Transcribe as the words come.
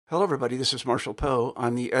Hello, everybody. This is Marshall Poe.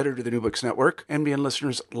 I'm the editor of the New Books Network. NBN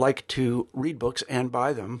listeners like to read books and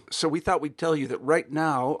buy them. So we thought we'd tell you that right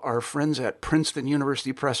now, our friends at Princeton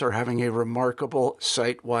University Press are having a remarkable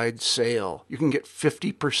site-wide sale. You can get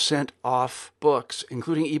 50% off books,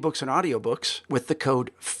 including ebooks and audiobooks, with the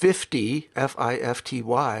code 50,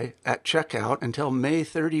 F-I-F-T-Y, at checkout until May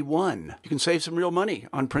 31. You can save some real money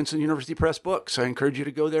on Princeton University Press books. I encourage you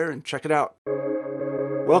to go there and check it out.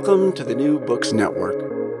 Welcome to the New Books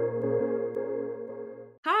Network.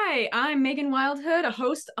 Hi, I'm Megan Wildhood, a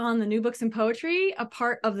host on the New Books and Poetry, a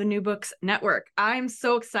part of the New Books Network. I'm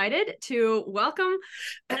so excited to welcome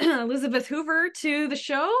Elizabeth Hoover to the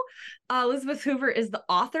show. Elizabeth Hoover is the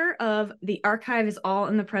author of The Archive is All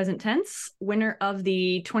in the Present Tense, winner of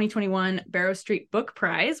the 2021 Barrow Street Book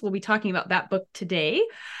Prize. We'll be talking about that book today.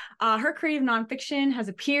 Her creative nonfiction has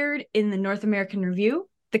appeared in the North American Review,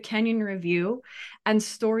 the Kenyon Review, and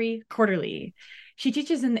Story Quarterly. She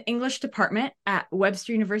teaches in the English department at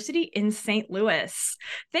Webster University in St. Louis.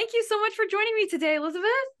 Thank you so much for joining me today, Elizabeth.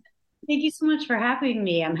 Thank you so much for having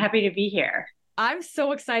me. I'm happy to be here. I'm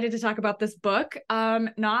so excited to talk about this book,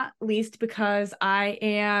 not least because I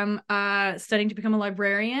am studying to become a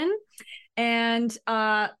librarian and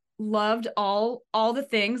loved all the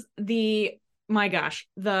things, the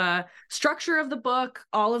structure of the book,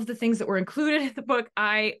 all of the things that were included in the book.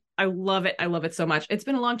 I love it. I love it so much. It's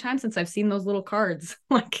been a long time since I've seen those little cards.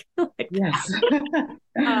 Yes.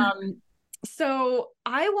 So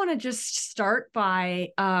I want to just start by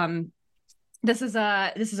this is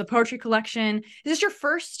a poetry collection. Is this your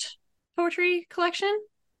first poetry collection?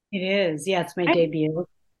 It is. Yeah, it's my debut.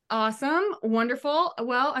 Awesome. Wonderful.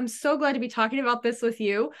 Well, I'm so glad to be talking about this with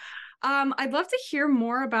you. I'd love to hear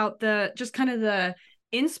more about the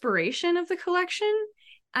inspiration of the collection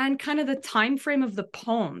and kind of the time frame of the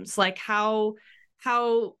poems, like how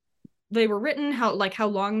they were written, how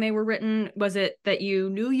long they were written. Was it that you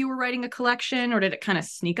knew you were writing a collection, or did it kind of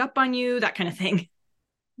sneak up on you, that kind of thing?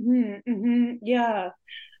 Mm-hmm. Yeah.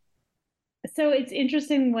 So it's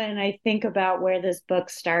interesting when I think about where this book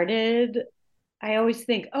started. I always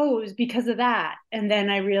think, oh, it was because of that. And then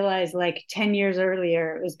I realized 10 years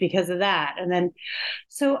earlier, it was because of that. And then,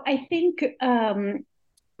 so I think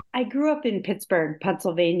I grew up in Pittsburgh,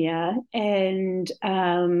 Pennsylvania, and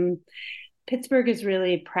Pittsburgh is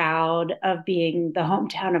really proud of being the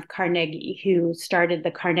hometown of Carnegie, who started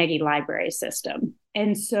the Carnegie Library System.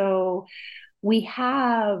 And so we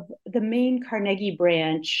have the main Carnegie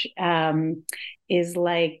branch is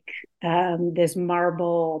this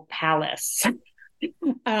marble palace.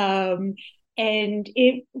 And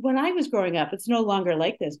when I was growing up, it's no longer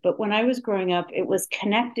like this, but when I was growing up, it was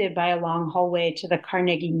connected by a long hallway to the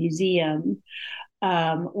Carnegie Museum,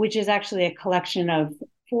 which is actually a collection of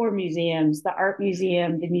 4 museums: the Art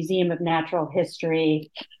Museum, the Museum of Natural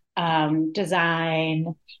History,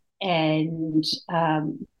 Design, and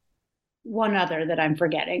one other that I'm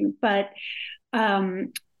forgetting. But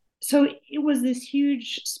so it was this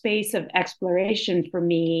huge space of exploration for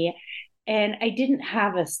me. And I didn't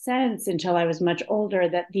have a sense until I was much older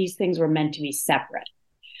that these things were meant to be separate,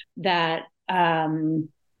 that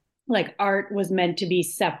art was meant to be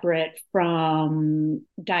separate from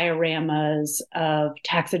dioramas of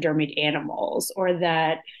taxidermied animals, or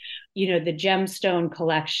that, the gemstone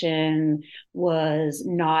collection was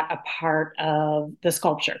not a part of the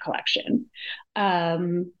sculpture collection.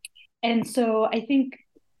 And so I think,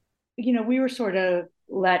 we were sort of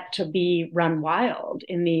let to be run wild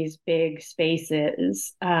in these big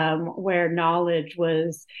spaces where knowledge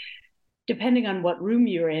was, depending on what room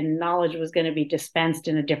you were in, knowledge was going to be dispensed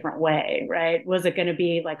in a different way, right? Was it going to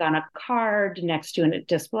be on a card next to a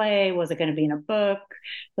display? Was it going to be in a book?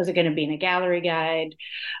 Was it going to be in a gallery guide?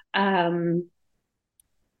 And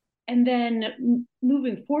then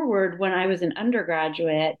moving forward, when I was an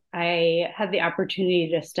undergraduate, I had the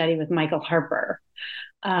opportunity to study with Michael Harper.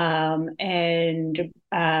 I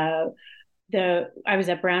was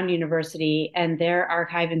at Brown University, and their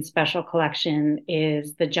archive and special collection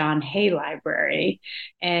is the John Hay Library.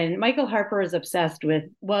 And Michael Harper was obsessed with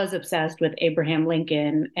Abraham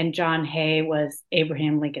Lincoln, and John Hay was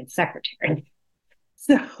Abraham Lincoln's secretary.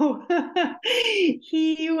 So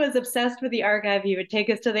he was obsessed with the archive. He would take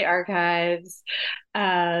us to the archives.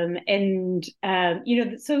 So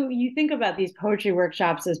you think about these poetry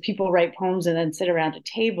workshops as people write poems and then sit around a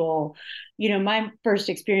table. My first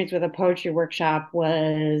experience with a poetry workshop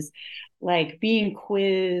was being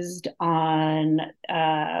quizzed on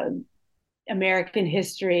American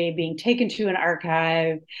history, being taken to an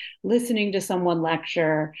archive, listening to someone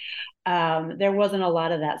lecture. There wasn't a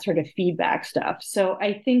lot of that sort of feedback stuff. So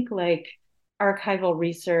I think archival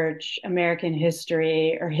research, American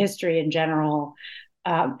history, or history in general,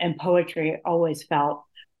 and poetry always felt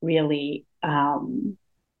really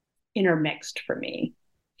intermixed for me.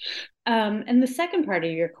 And the second part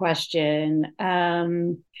of your question, I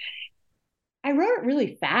wrote it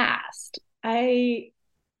really fast. I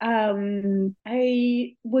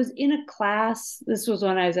was in a class. This was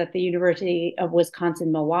when I was at the University of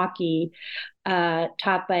Wisconsin-Milwaukee,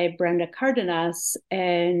 taught by Brenda Cardenas,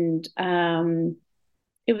 and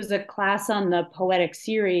it was a class on the poetic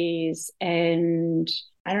series. And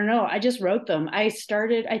I don't know, I just wrote them. I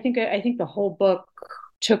started. I think the whole book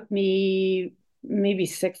took me maybe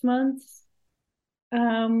 6 months.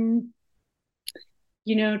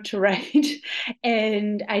 To write.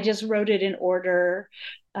 And I just wrote it in order.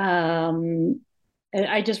 And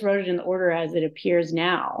I just wrote it in the order as it appears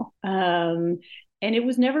now. And it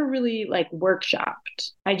was never really like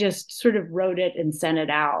workshopped. I just sort of wrote it and sent it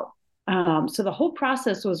out. So the whole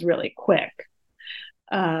process was really quick.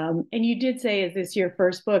 And you did say, is this your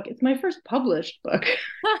first book? It's my first published book.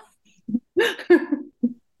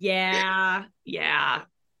 Yeah.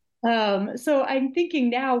 So I'm thinking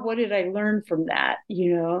now, what did I learn from that?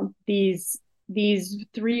 These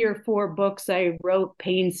 3 or 4 books I wrote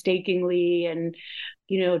painstakingly and,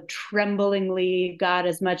 tremblingly got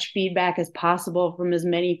as much feedback as possible from as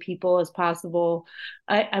many people as possible.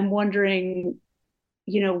 I'm wondering,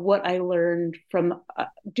 what I learned from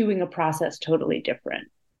doing a process totally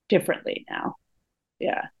differently now.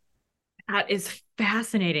 Yeah. That is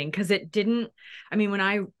fascinating because it didn't, I mean, when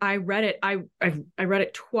I read it, I read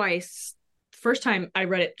it twice. First time I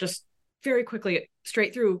read it just very quickly,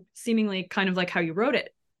 straight through, seemingly kind of like how you wrote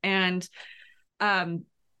it. And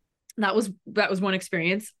that was one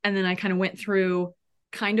experience. And then I kind of went through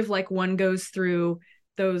kind of like one goes through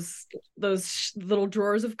those little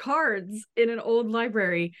drawers of cards in an old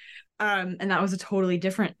library. And that was a totally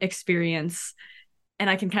different experience. And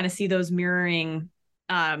I can kind of see those mirroring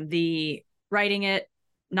the writing it,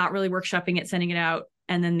 not really workshopping it, sending it out,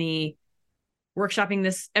 and then the workshopping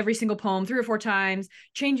this every single poem 3 or 4 times,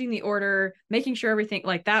 changing the order, making sure everything,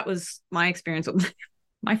 like that was my experience with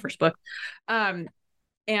my first book.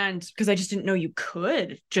 And because I just didn't know you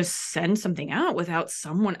could just send something out without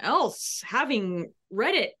someone else having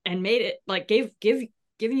read it and made it, like giving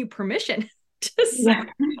you permission to send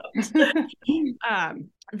it out.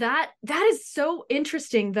 That is so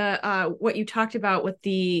interesting. The what you talked about with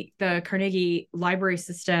the Carnegie library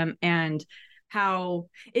system and how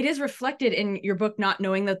it is reflected in your book, not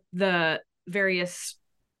knowing that the various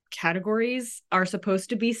categories are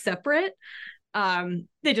supposed to be separate.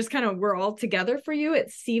 They just kind of were all together for you. It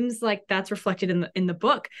seems like that's reflected in the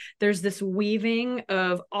book. There's this weaving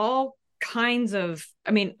of all kinds of,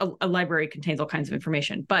 I mean, a library contains all kinds of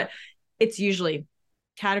information, but it's usually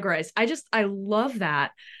categorized. I love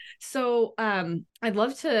that. So I'd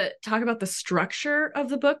love to talk about the structure of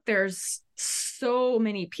the book. There's so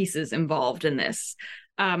many pieces involved in this.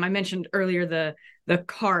 I mentioned earlier the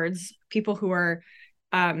cards. People who are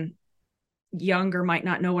younger might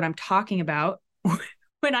not know what I'm talking about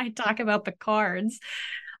when I talk about the cards,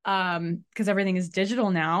 because everything is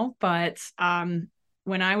digital now. But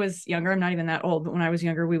when I was younger, I'm not even that old, but when I was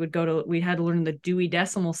younger, we had to learn the Dewey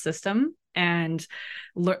Decimal System. And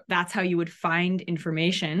that's how you would find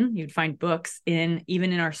information. You'd find books even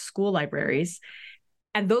in our school libraries.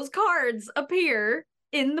 And those cards appear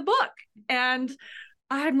in the book. And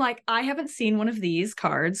I'm like, I haven't seen one of these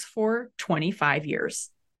cards for 25 years.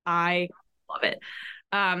 I love it.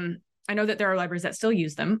 I know that there are libraries that still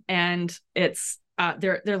use them, and it's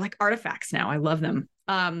they're like artifacts now. I love them.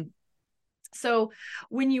 So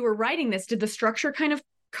when you were writing this, did the structure kind of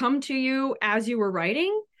come to you as you were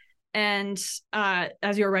writing? And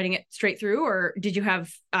as you were writing it straight through, or did you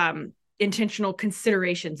have intentional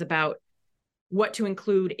considerations about what to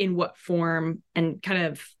include in what form? And kind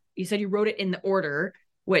of, you said you wrote it in the order,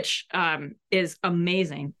 which is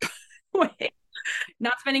amazing.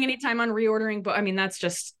 Not spending any time on reordering, but I mean, that's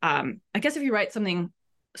just, I guess if you write something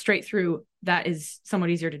straight through, that is somewhat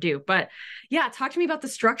easier to do. But yeah, talk to me about the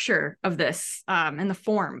structure of this and the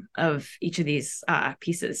form of each of these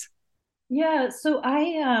pieces. Yeah, so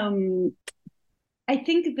I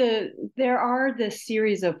think there are this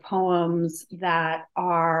series of poems that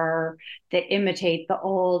imitate the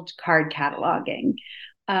old card cataloging.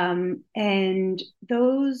 And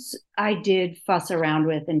those I did fuss around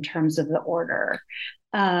with in terms of the order.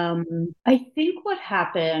 I think what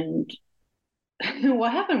happened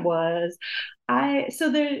was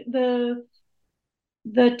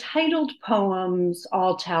the titled poems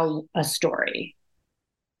all tell a story.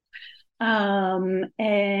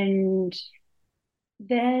 And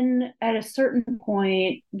then at a certain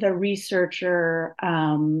point, the researcher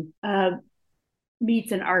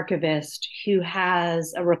meets an archivist who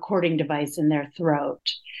has a recording device in their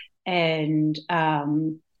throat. And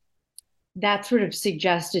that sort of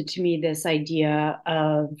suggested to me this idea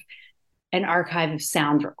of an archive of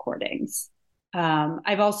sound recordings.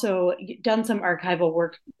 I've also done some archival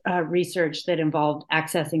work research that involved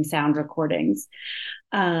accessing sound recordings.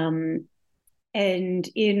 And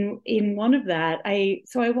in one of that, I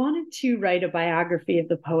wanted to write a biography of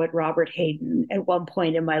the poet Robert Hayden at one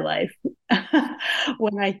point in my life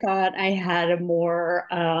when I thought I had a more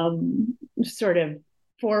sort of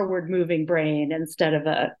forward moving brain instead of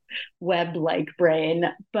a web like brain.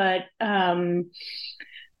 But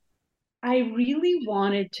I really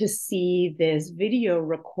wanted to see this video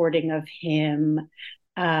recording of him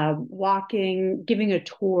giving a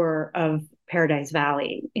tour of Paradise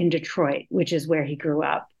Valley in Detroit, which is where he grew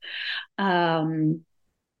up. And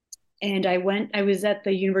I was at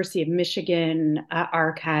the University of Michigan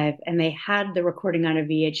archive, and they had the recording on a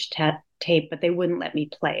tape, but they wouldn't let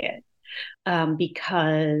me play it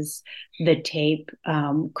because the tape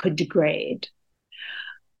could degrade.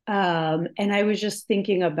 And I was just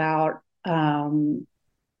thinking about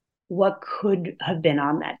what could have been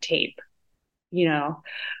on that tape,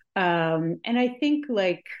 and I think,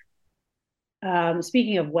 like,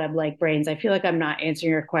 speaking of web-like brains, I feel like I'm not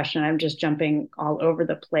answering your question. I'm just jumping all over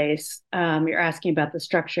the place. You're asking about the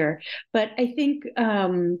structure, but I think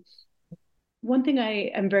one thing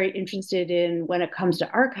I am very interested in when it comes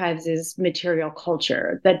to archives is material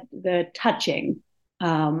culture, the touching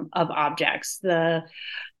of objects,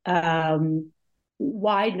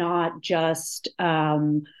 why not just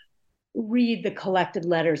read the collected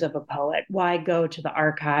letters of a poet? Why go to the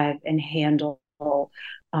archive and handle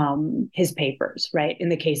his papers, right? In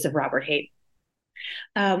the case of Robert Hayden.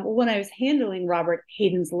 When I was handling Robert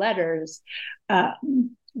Hayden's letters,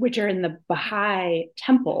 which are in the Baha'i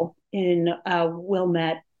Temple in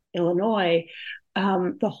Wilmette, Illinois,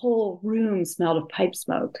 the whole room smelled of pipe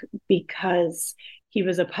smoke because he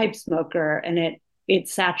was a pipe smoker, and it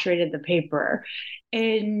saturated the paper.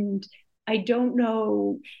 And I don't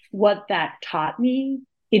know what that taught me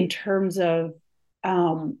in terms of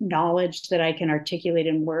knowledge that I can articulate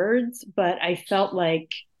in words, but I felt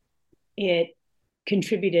like it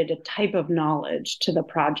contributed a type of knowledge to the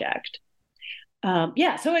project.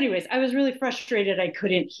 So anyways, I was really frustrated I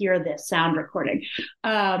couldn't hear this sound recording.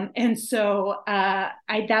 And so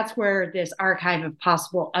that's where this archive of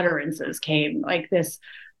possible utterances came, like this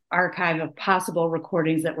archive of possible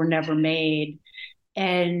recordings that were never made.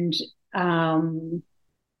 And also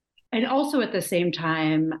at the same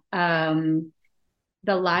time,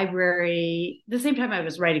 the same time I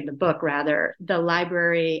was writing the book, rather, the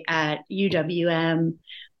library at UWM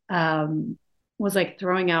was like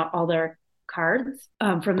throwing out all their cards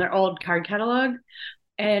from their old card catalog.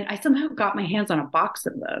 And I somehow got my hands on a box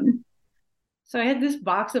of them. So I had this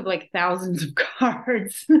box of like thousands of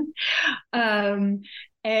cards. And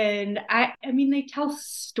I mean, they tell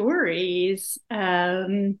stories.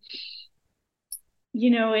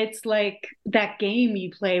 It's like that game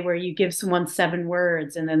you play where you give someone 7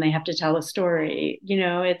 words and then they have to tell a story.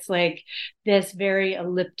 It's like this very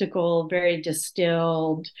elliptical, very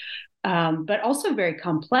distilled, but also very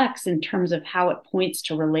complex in terms of how it points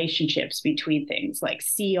to relationships between things. Like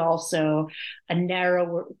see also, a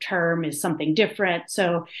narrow term is something different.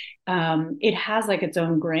 So it has like its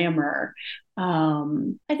own grammar.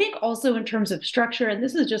 I think also in terms of structure, and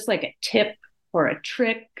this is just like a tip or a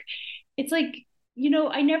trick, it's like,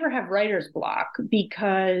 I never have writer's block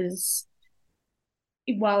because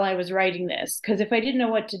while I was writing this, because if I didn't know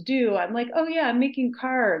what to do, I'm like, oh yeah, I'm making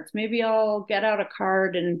cards. Maybe I'll get out a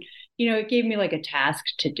card, and it gave me like a task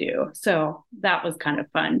to do. So that was kind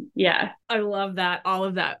of fun. Yeah. I love that. All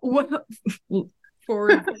of that.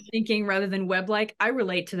 Forward thinking rather than web like. I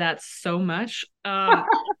relate to that so much.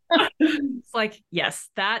 It's like, yes,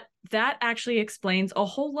 that actually explains a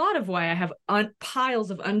whole lot of why I have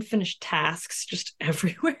piles of unfinished tasks just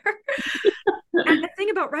everywhere. And the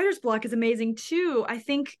thing about writer's block is amazing too. I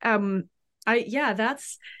think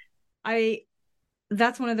that's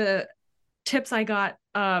one of the tips I got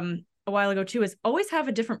a while ago too, is always have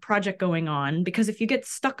a different project going on, because if you get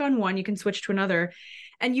stuck on one, you can switch to another,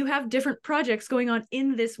 and you have different projects going on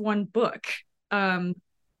in this one book,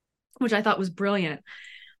 which I thought was brilliant.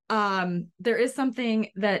 There is something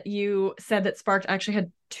that you said that sparked, actually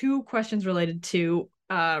had 2 questions related to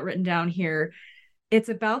written down here. It's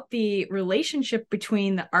about the relationship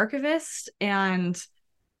between the archivist and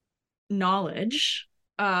knowledge.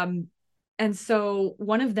 And And so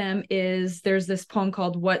one of them is, there's this poem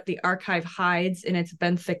called What the Archive Hides in Its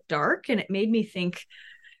Benthic Dark. And it made me think,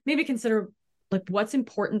 maybe consider like what's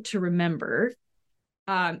important to remember.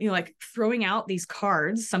 Like throwing out these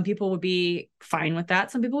cards, some people would be fine with that.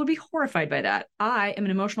 Some people would be horrified by that. I am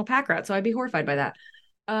an emotional pack rat, so I'd be horrified by that.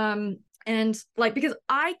 And like, because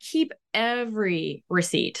I keep every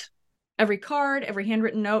receipt, every card, every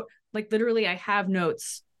handwritten note, like literally I have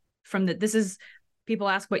notes from this is, people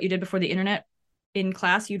ask what you did before the internet. In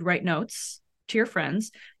class, you'd write notes to your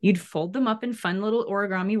friends. You'd fold them up in fun little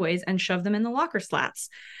origami ways and shove them in the locker slats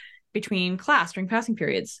between class during passing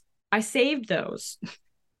periods. I saved those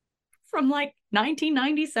from like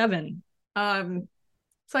 1997. So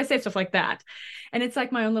I saved stuff like that. And it's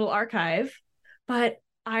like my own little archive. But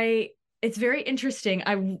it's very interesting.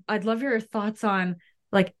 I'd love your thoughts on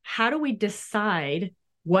like, how do we decide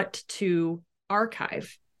what to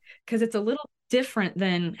archive? Because it's a little different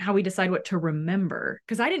than how we decide what to remember.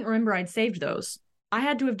 Because I didn't remember I'd saved those. I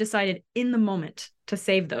had to have decided in the moment to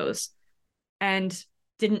save those, and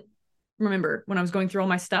didn't remember when I was going through all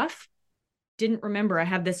my stuff. Didn't remember I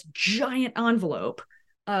had this giant envelope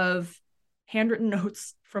of handwritten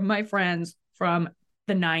notes from my friends from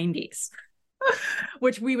the 90s,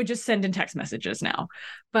 which we would just send in text messages now.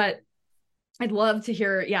 But I'd love to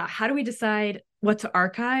hear, how do we decide what to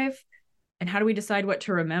archive, and how do we decide what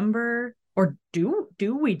to remember? Or do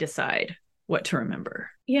we decide what to remember?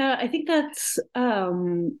 Yeah, I think that's a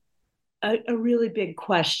really big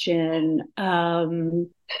question. And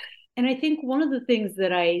I think one of the things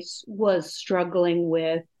that I was struggling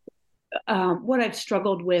with, what I've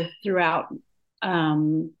struggled with throughout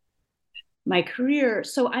my career.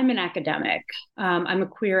 So I'm an academic. I'm a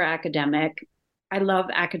queer academic. I love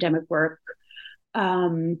academic work.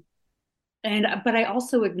 But I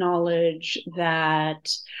also acknowledge that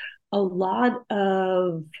a lot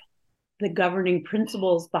of the governing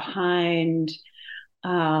principles behind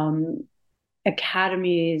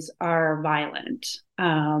academies are violent,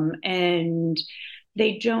 and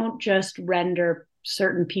they don't just render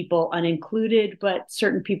certain people unincluded, but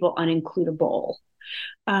certain people unincludable.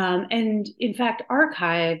 And in fact,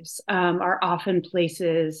 archives are often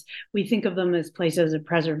places, we think of them as places of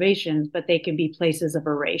preservation, but they can be places of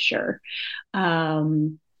erasure.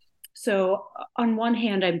 So on one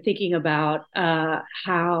hand, I'm thinking about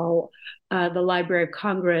how the Library of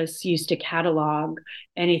Congress used to catalog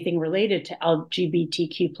anything related to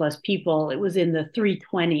LGBTQ plus people. It was in the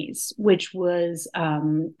 320s, which was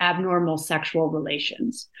abnormal sexual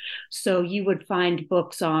relations. So you would find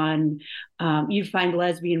books on, you'd find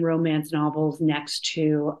lesbian romance novels next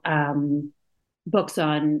to books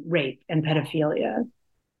on rape and pedophilia.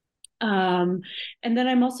 And then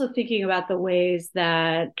I'm also thinking about the ways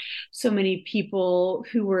that so many people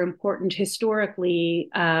who were important historically,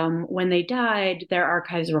 when they died, their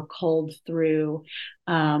archives were culled through,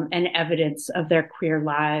 and evidence of their queer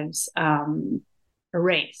lives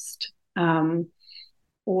erased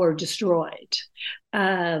or destroyed.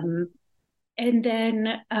 And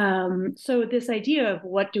then, so this idea of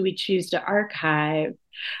what do we choose to archive,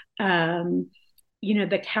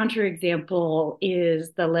 the counterexample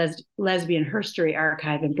is the Lesbian Herstory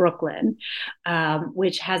Archive in Brooklyn,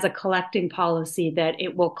 which has a collecting policy that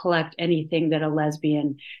it will collect anything that a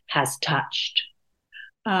lesbian has touched,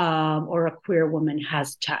 or a queer woman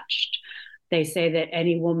has touched. They say that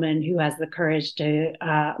any woman who has the courage to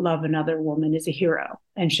love another woman is a hero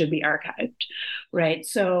and should be archived, right?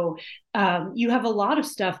 So you have a lot of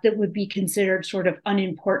stuff that would be considered sort of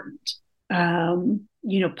unimportant.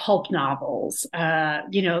 Pulp novels,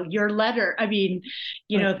 your letter. I mean,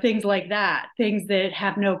 things like that, things that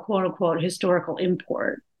have no quote unquote historical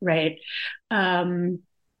import. Right. And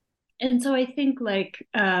so I think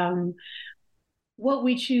what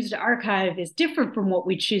we choose to archive is different from what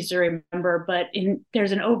we choose to remember, but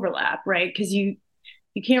there's an overlap, right? Because you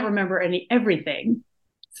can't remember everything.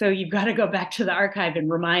 So you've got to go back to the archive and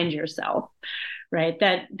remind yourself, right?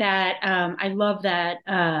 That I love that,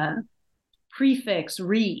 prefix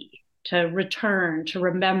re, to return, to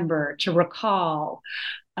remember, to recall.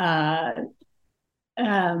 So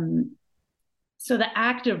the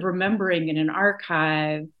act of remembering in an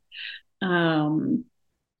archive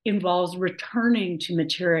involves returning to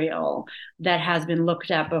material that has been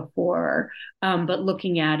looked at before, but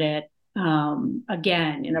looking at it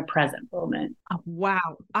again in a present moment. Oh,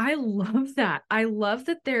 wow. I love that. I love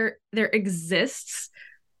that there exists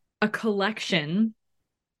a collection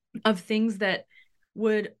of things that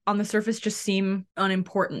would on the surface just seem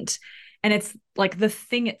unimportant. And it's like the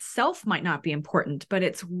thing itself might not be important, but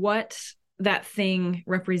it's what that thing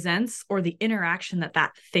represents or the interaction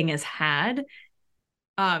that thing has had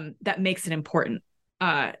that makes it important.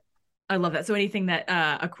 I love that. So anything that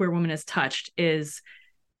a queer woman has touched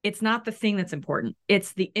it's not the thing that's important.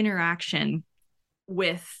 It's the interaction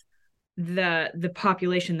with the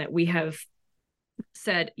population that we have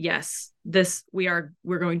said, yes, we're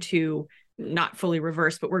going to not fully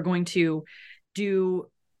reverse, but we're going to do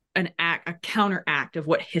a counteract of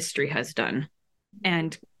what history has done,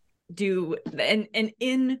 and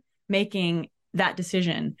in making that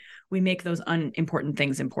decision, we make those unimportant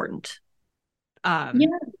things important.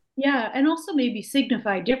 Yeah, and also maybe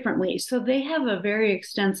signify differently. So they have a very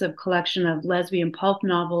extensive collection of lesbian pulp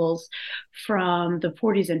novels from the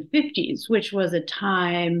 40s and 50s, which was a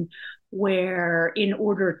time where, in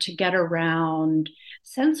order to get around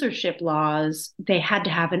censorship laws, they had to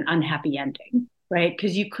have an unhappy ending, right?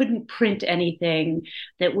 Because you couldn't print anything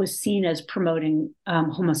that was seen as promoting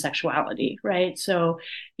homosexuality, right? So,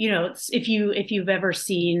 if you've ever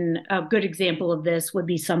seen, a good example of this would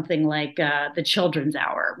be something like The Children's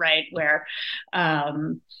Hour, right, where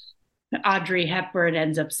Audrey Hepburn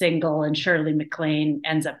ends up single and Shirley MacLaine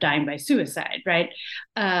ends up dying by suicide, right?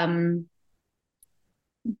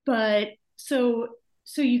 But so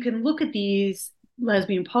you can look at these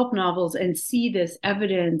lesbian pulp novels and see this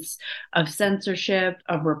evidence of censorship,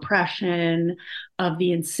 of repression, of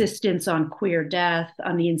the insistence on queer death,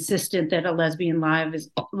 on the insistence that a lesbian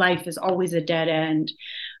life is always a dead end.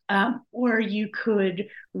 Or you could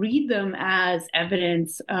read them as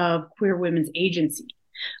evidence of queer women's agency,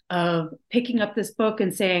 of picking up this book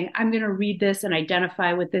and saying, I'm going to read this and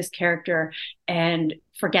identify with this character and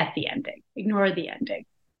forget the ending, ignore the ending.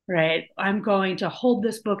 Right. I'm going to hold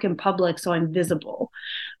this book in public so I'm visible.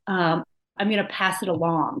 I'm going to pass it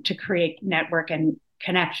along to create network and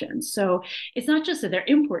connections. So it's not just that their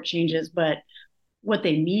import changes, but what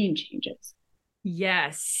they mean changes.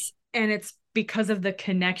 Yes. And it's because of the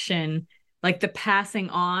connection, like the passing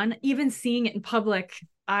on, even seeing it in public.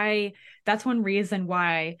 That's one reason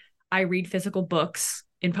why I read physical books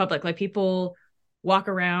in public. Like, people walk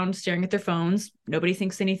around staring at their phones. Nobody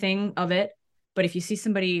thinks anything of it. But if you see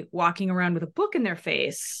somebody walking around with a book in their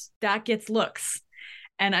face, that gets looks.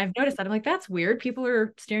 And I've noticed that. I'm like, that's weird. People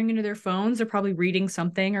are staring into their phones. They're probably reading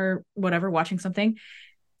something or whatever, watching something.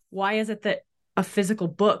 Why is it that a physical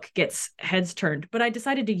book gets heads turned? But I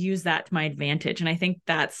decided to use that to my advantage. And I think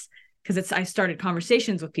that's because I started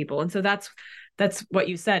conversations with people. And so that's what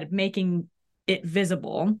you said, making it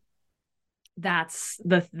visible. That's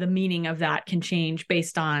the meaning of that can change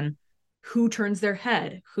based on who turns their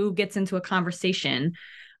head, who gets into a conversation,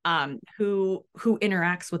 who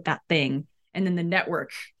interacts with that thing, and then the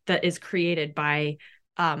network that is created by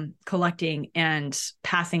collecting and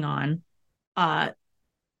passing on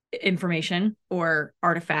information or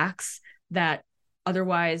artifacts that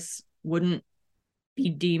otherwise wouldn't be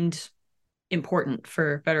deemed important,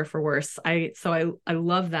 for better or for worse. I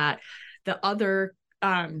love that. The other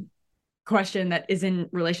question that is in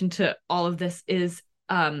relation to all of this is,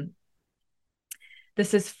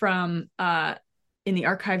 this is from In the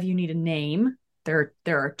Archive You Need a Name. There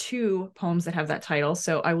are two poems that have that title,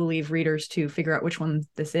 so I will leave readers to figure out which one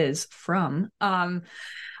this is from.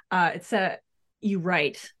 It's you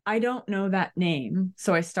write, I don't know that name,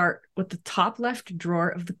 so I start with the top left drawer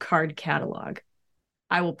of the card catalog.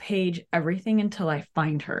 I will page everything until I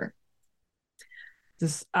find her.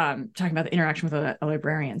 This talking about the interaction with a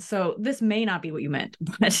librarian. So this may not be what you meant,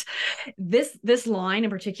 but this line in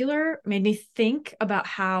particular made me think about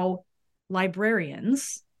how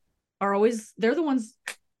librarians are always, they're the ones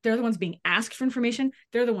being asked for information.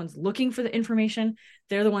 They're the ones looking for the information.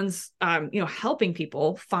 They're the ones helping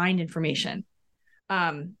people find information.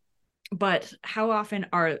 But how often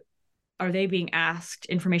are they being asked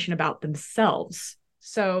information about themselves?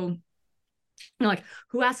 So, like,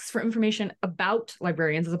 who asks for information about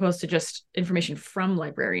librarians as opposed to just information from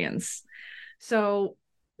librarians? So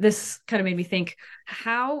this kind of made me think,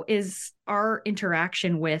 how is our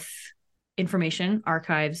interaction with information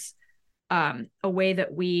archives a way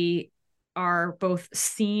that we are both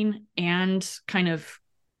seen and kind of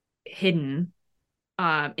hidden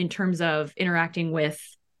in terms of interacting with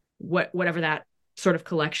whatever that sort of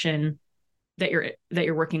collection that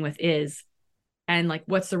you're working with is, and like,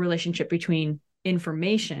 what's the relationship between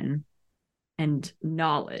information and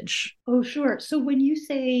knowledge? Oh, sure. So when you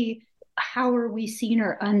say, how are we seen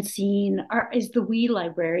or unseen, is the we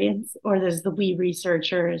librarians, or is the we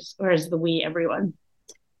researchers, or is the we everyone?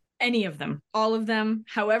 Any of them, all of them,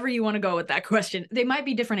 however you want to go with that question. They might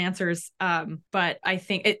be different answers, but I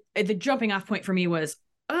think the jumping off point for me was,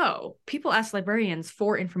 people ask librarians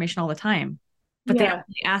for information all the time, but they don't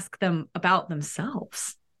really ask them about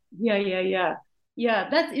themselves. Yeah,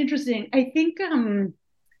 that's interesting. I think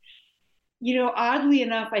oddly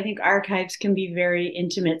enough, I think archives can be very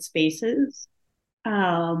intimate spaces.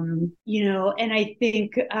 And I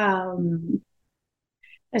think,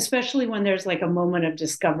 especially when there's like a moment of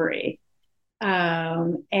discovery,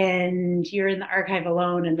 and you're in the archive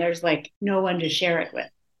alone and there's like no one to share it with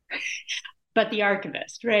but the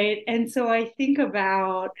archivist, right? And so I think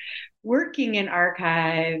about working in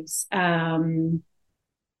archives,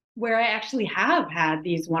 where I actually have had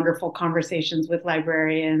these wonderful conversations with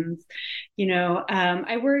librarians.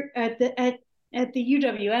 I work at the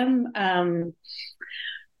UWM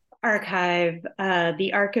archive.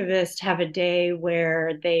 The archivists have a day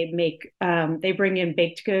where they bring in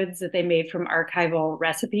baked goods that they made from archival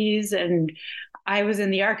recipes, and I was in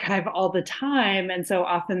the archive all the time, and so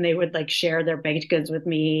often they would like share their baked goods with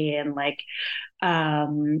me, and like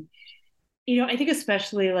I think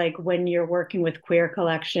especially like when you're working with queer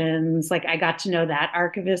collections, like I got to know that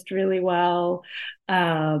archivist really well,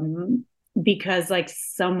 because like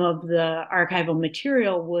some of the archival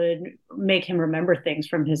material would make him remember things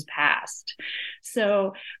from his past.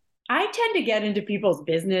 So I tend to get into people's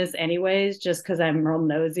business anyways, just because I'm real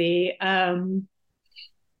nosy.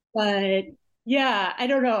 But yeah, I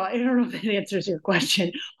don't know. I don't know if that answers your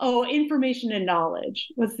question. Oh, information and knowledge.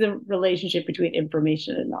 What's the relationship between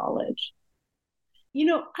information and knowledge?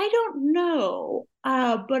 I don't know,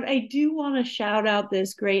 but I do want to shout out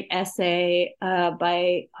this great essay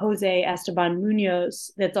by Jose Esteban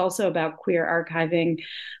Munoz that's also about queer archiving,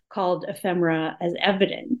 called Ephemera as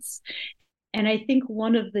Evidence. And I think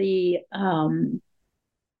one of the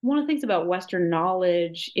things about Western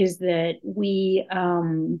knowledge is that we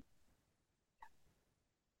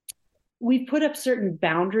put up certain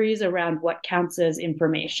boundaries around what counts as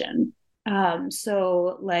information.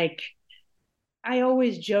 So like, I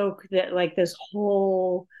always joke that like this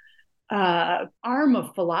whole arm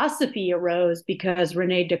of philosophy arose because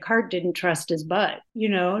Rene Descartes didn't trust his butt.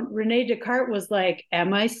 Rene Descartes was like,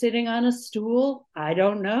 am I sitting on a stool? I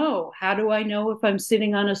don't know. How do I know if I'm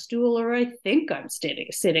sitting on a stool or I think I'm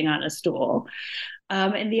sitting on a stool?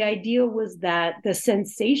 And the idea was that the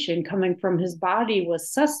sensation coming from his body was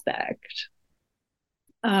suspect.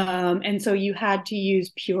 And so you had to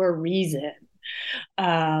use pure reason,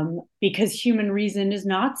 because human reason is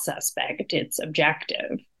not suspect, it's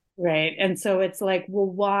objective, right? And so it's like, well,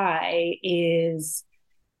 why is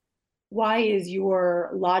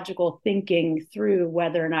your logical thinking through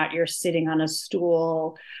whether or not you're sitting on a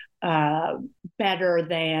stool better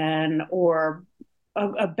than, or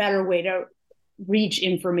a better way to reach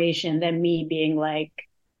information than me being like,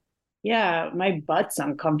 yeah, my butt's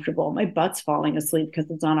uncomfortable. My butt's falling asleep because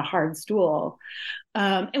it's on a hard stool.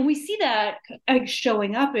 And we see that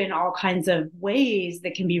showing up in all kinds of ways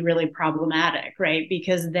that can be really problematic, right?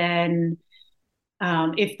 Because then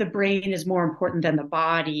if the brain is more important than the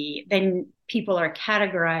body, then people are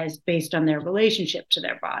categorized based on their relationship to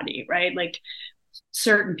their body, right? Like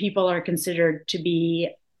certain people are considered to be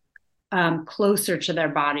closer to their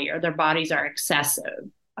body, or their bodies are excessive.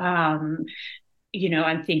 I'm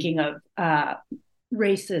thinking of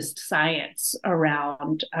racist science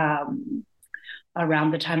around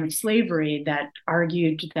the time of slavery that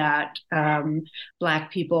argued that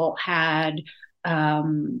Black people had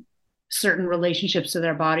certain relationships to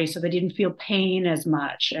their body, so they didn't feel pain as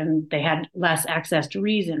much and they had less access to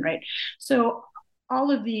reason, right? So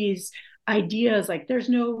all of these ideas, like there's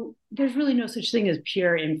really no such thing as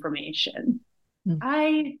pure information.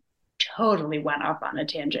 I totally went off on a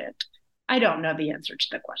tangent. I don't know the answer to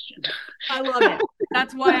the question. I love it.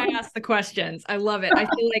 That's why I asked the questions. I love it. I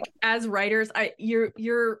feel like as writers,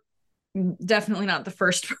 you're definitely not the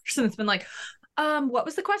first person that's been like, what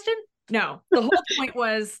was the question? No, the whole point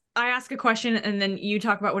was I ask a question and then you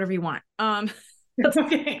talk about whatever you want.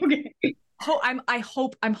 Okay.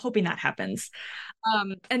 I'm hoping that happens.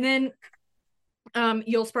 And then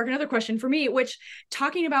you'll spark another question for me, which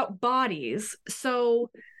talking about bodies. So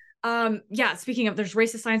speaking of, there's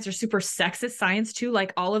racist science, there's super sexist science too.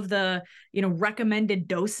 Like all of the, recommended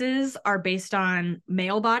doses are based on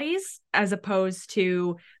male bodies as opposed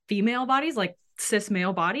to female bodies, like cis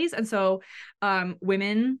male bodies. And so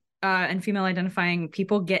women and female identifying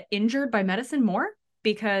people get injured by medicine more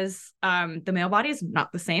because the male body is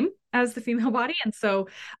not the same as the female body. And so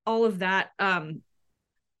all of that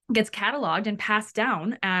gets cataloged and passed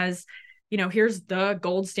down as, here's the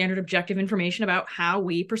gold standard objective information about how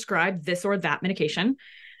we prescribe this or that medication.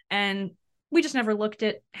 And we just never looked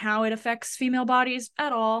at how it affects female bodies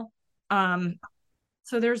at all.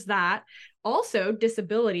 So there's that. Also,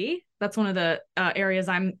 disability. That's one of the areas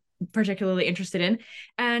I'm particularly interested in.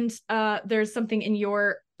 And there's something in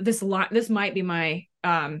this might be my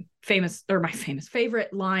my famous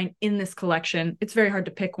favorite line in this collection. It's very hard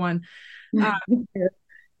to pick one. If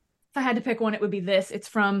I had to pick one, it would be this. It's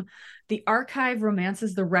from The Archive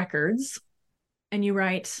Romances the Records. And you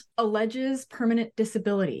write, alleges permanent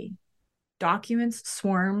disability. Documents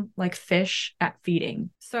swarm like fish at feeding.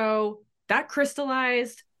 So that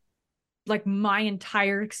crystallized like my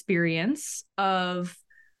entire experience of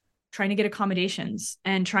trying to get accommodations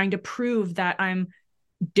and trying to prove that I'm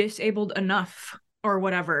disabled enough or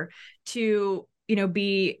whatever to,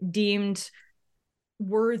 be deemed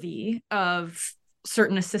worthy of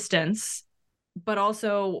certain assistance, but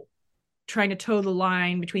also trying to toe the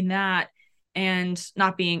line between that and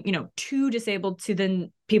not being, too disabled to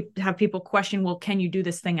then have people question, well, can you do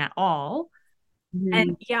this thing at all? Mm-hmm.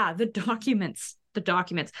 And yeah, the documents,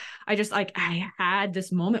 I had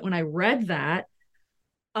this moment when I read that,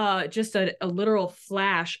 just a literal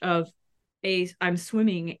flash of I'm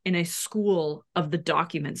swimming in a school of the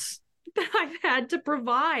documents that I've had to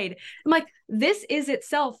provide. I'm like, this is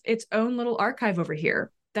itself its own little archive over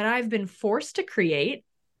here that I've been forced to create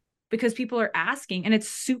because people are asking, and it's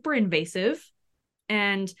super invasive.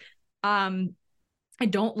 And I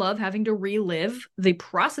don't love having to relive the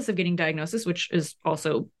process of getting diagnosis, which is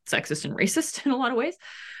also sexist and racist in a lot of ways.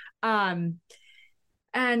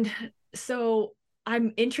 And so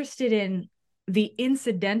I'm interested in the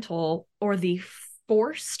incidental or the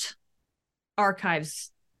forced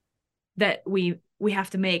archives that we have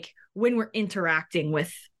to make when we're interacting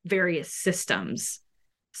with various systems.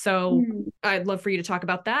 So I'd love for you to talk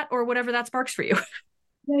about that or whatever that sparks for you.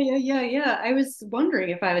 Yeah. I was wondering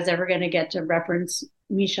if I was ever going to get to reference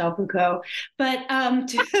Michel Foucault, but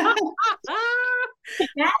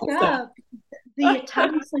the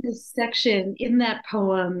italicized section in that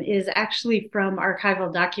poem is actually from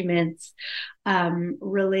archival documents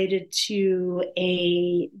related to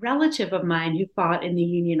a relative of mine who fought in the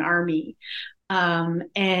Union Army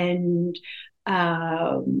and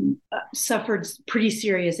suffered pretty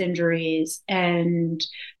serious injuries. And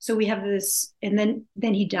so we have this, and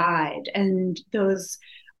then he died. And those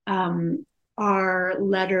are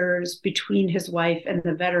letters between his wife and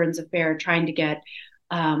the Veterans Affair trying to get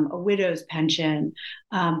a widow's pension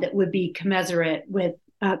that would be commensurate with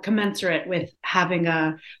having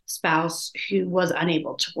a spouse who was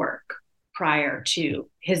unable to work prior to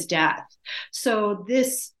his death. So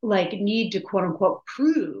this need to quote unquote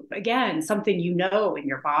prove, again, something in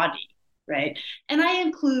your body, right? And I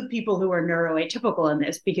include people who are neuroatypical in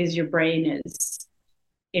this because your brain is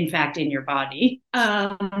in fact in your body.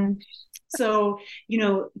 So,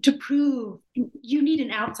 to prove, you need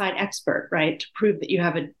an outside expert, right? To prove that you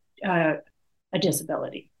have a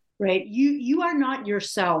disability, right? You are not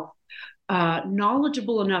yourself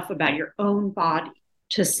knowledgeable enough about your own body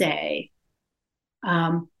to say,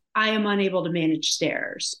 I am unable to manage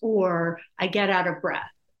stairs, or I get out of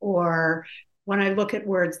breath, or when I look at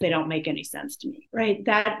words, they don't make any sense to me, right?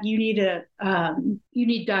 That you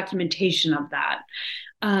need documentation of that.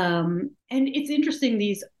 And it's interesting,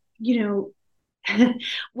 these,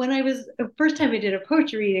 when I was the first time I did a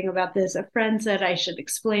poetry reading about this, a friend said I should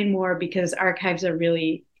explain more because archives are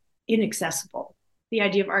really inaccessible. The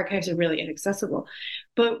idea of archives are really inaccessible,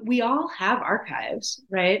 but we all have archives,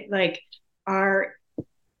 right?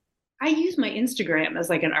 I use my Instagram as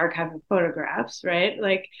an archive of photographs, right?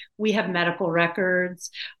 We have medical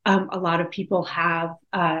records. A lot of people have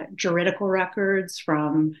juridical records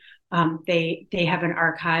from, they have an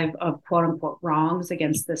archive of quote unquote wrongs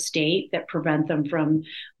against the state that prevent them from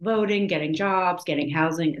voting, getting jobs, getting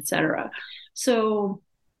housing, et cetera. So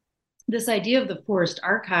this idea of the forced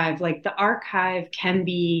archive, the archive can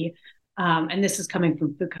be, and this is coming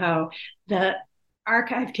from Foucault, the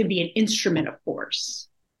archive can be an instrument of force.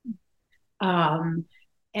 And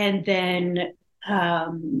then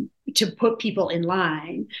to put people in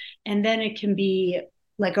line, and then it can be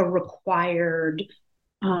a requirement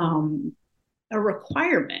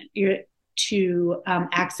to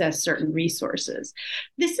access certain resources.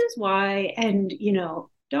 This is why, and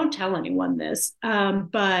don't tell anyone this,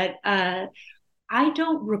 but I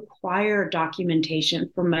don't require documentation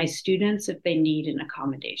from my students if they need an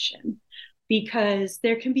accommodation, because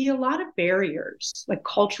there can be a lot of barriers, like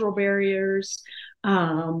cultural barriers,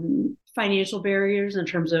 financial barriers in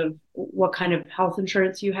terms of what kind of health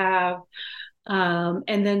insurance you have.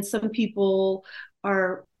 And then some people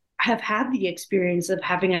have had the experience of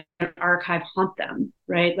having an archive haunt them,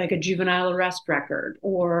 right? Like a juvenile arrest record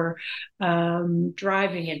or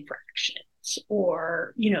driving infractions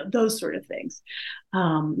or, those sort of things.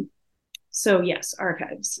 So yes,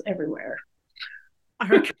 archives everywhere.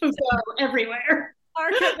 Everywhere.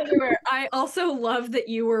 Archive everywhere. I also love that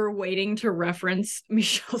you were waiting to reference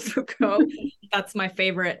Michel Foucault. That's my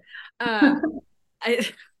favorite. I,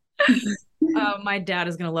 my dad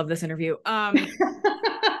is gonna love this interview.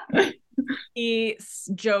 He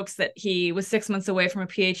jokes that he was 6 months away from a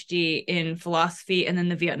PhD in philosophy, and then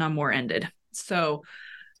the Vietnam War ended. So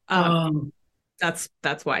that's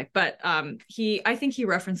why. But I think he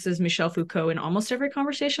references Michel Foucault in almost every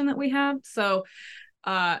conversation that we have. So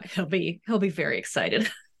he'll be very excited.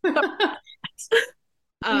 He's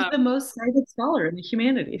the most cited scholar in the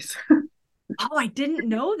humanities. Oh, I didn't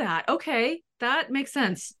know that. Okay, that makes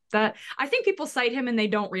sense. That I think people cite him and they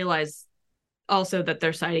don't realize also that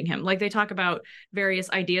they're citing him. Like they talk about various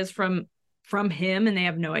ideas from him and they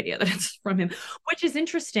have no idea that it's from him, which is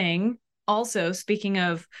interesting. Also, speaking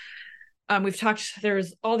of,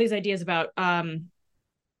 there's all these ideas about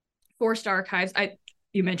forced archives.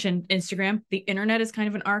 You mentioned Instagram. The internet is kind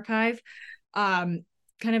of an archive, kind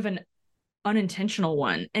of an unintentional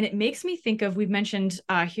one. And it makes me think of, we've mentioned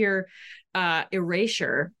here,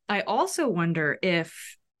 erasure. I also wonder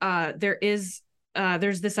if there's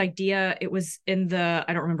this idea, it was in I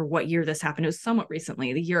don't remember what year this happened. It was somewhat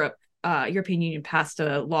recently. The European Union passed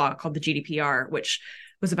a law called the GDPR, which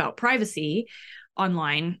was about privacy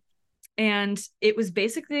online. And it was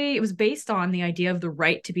based on the idea of the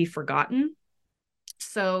right to be forgotten.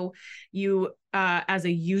 So you, as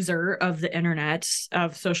a user of the internet,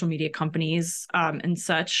 of social media companies and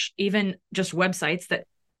such, even just websites that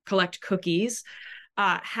collect cookies,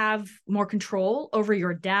 have more control over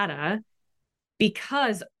your data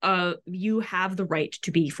because you have the right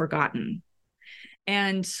to be forgotten.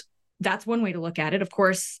 And that's one way to look at it. Of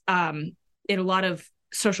course, in a lot of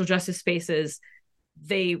social justice spaces,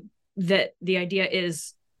 the idea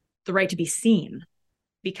is the right to be seen,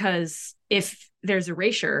 because if there's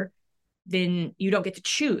erasure, then you don't get to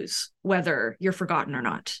choose whether you're forgotten or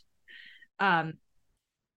not. But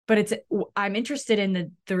I'm interested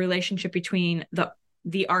in the relationship between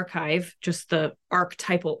the archive, just the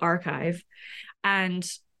archetypal archive, and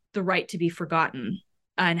the right to be forgotten,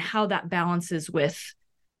 and how that balances with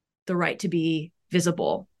the right to be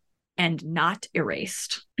visible and not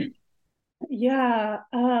erased. Yeah,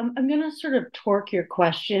 I'm going to sort of torque your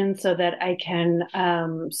question so that I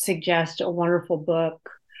can suggest a wonderful book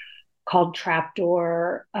called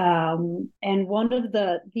Trapdoor. And one of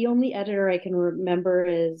the only editor I can remember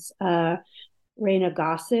is Raina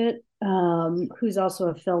Gossett, who's also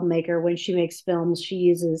a filmmaker. When she makes films, she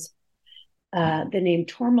uses the name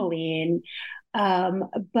Tourmaline.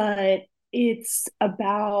 But it's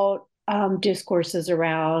about discourses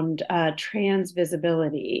around trans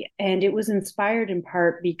visibility. And it was inspired in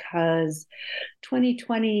part because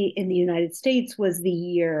 2020 in the United States was the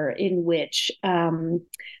year in which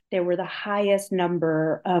there were the highest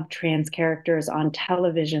number of trans characters on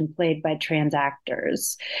television played by trans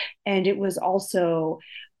actors. And it was also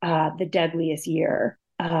the deadliest year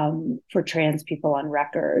for trans people on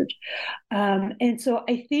record. And so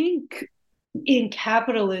I think in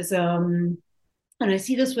capitalism, and I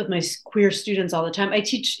see this with my queer students all the time. I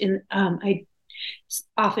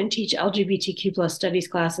often teach LGBTQ plus studies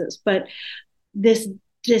classes, but this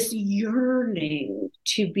yearning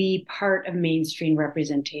to be part of mainstream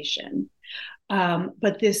representation,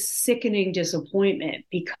 but this sickening disappointment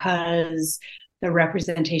because the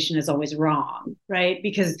representation is always wrong, right?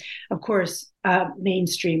 Because of course,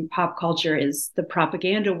 mainstream pop culture is the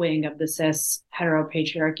propaganda wing of the cis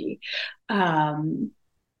heteropatriarchy.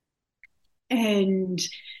 And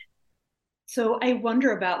so I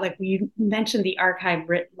wonder about, like, you mentioned the archive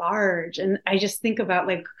writ large, and I just think about,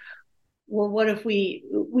 like, well, what if we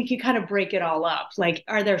could kind of break it all up? Like,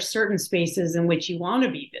 are there certain spaces in which you want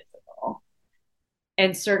to be visible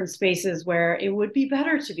and certain spaces where it would be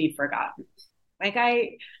better to be forgotten? Like,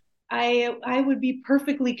 I would be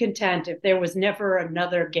perfectly content if there was never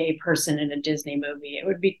another gay person in a Disney movie. It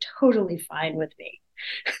would be totally fine with me.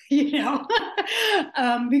 Because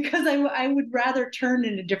I would rather turn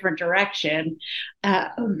in a different direction.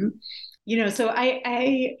 So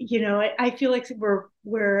I feel like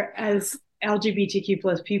we're as LGBTQ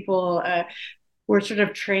plus people, we're sort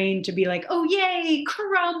of trained to be like, oh, yay,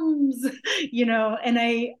 crumbs, and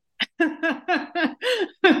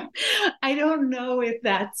I don't know if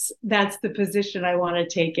that's the position I want to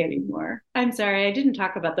take anymore. I'm sorry, I didn't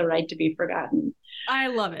talk about the right to be forgotten. I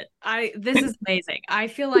love it. This is amazing. I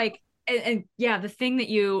feel like, and yeah, the thing that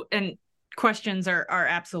you and questions are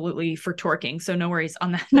absolutely for torquing, so no worries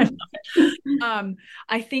on that. I love it.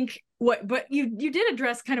 I think but you did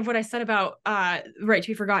address kind of what I said about right to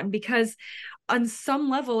be forgotten, because on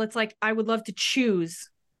some level it's like I would love to choose,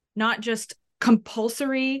 not just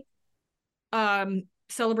compulsory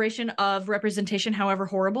celebration of representation, however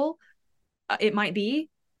horrible it might be,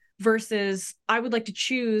 versus I would like to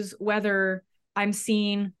choose whether I'm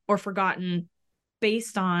seen or forgotten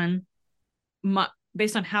based on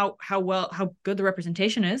how good the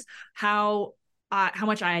representation is, how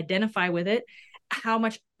much I identify with it, how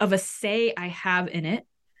much of a say I have in it.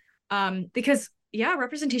 Because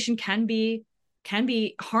representation can be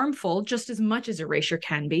harmful just as much as erasure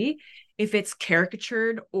can be, if it's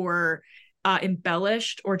caricatured or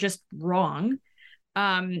embellished or just wrong.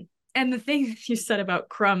 And the thing that you said about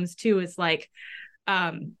crumbs too is like,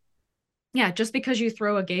 just because you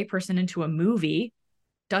throw a gay person into a movie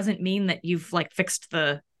doesn't mean that you've like fixed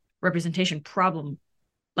the representation problem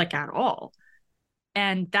like at all.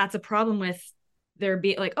 And that's a problem with there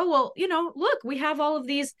being like, oh, well, look, we have all of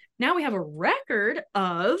these. Now we have a record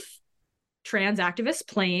of trans activists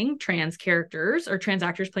playing trans characters or trans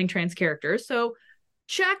actors playing trans characters. So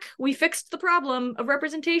check, we fixed the problem of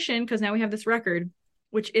representation because now we have this record,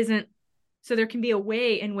 which isn't. So there can be a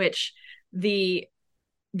way in which the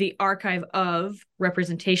archive of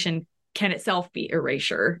representation can itself be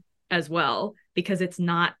erasure as well, because if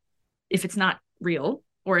it's not real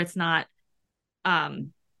or it's not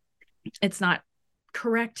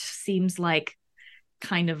correct, seems like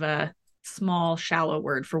kind of a small, shallow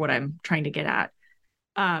word for what I'm trying to get at.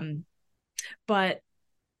 But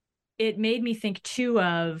it made me think too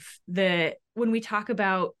of when we talk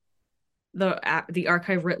about the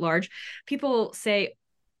archive writ large, people say,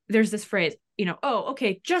 there's this phrase, oh,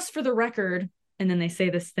 okay, just for the record, and then they say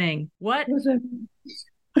this thing. What is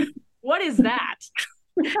that?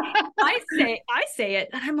 I say it,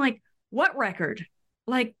 and I'm like, what record?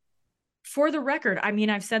 Like, for the record. I mean,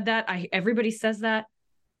 I've said that. Everybody says that.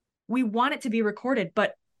 We want it to be recorded,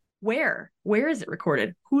 but where? Where is it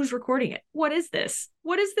recorded? Who's recording it? What is this?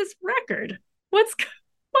 What is this record? What's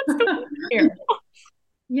going on here?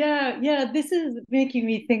 Yeah, this is making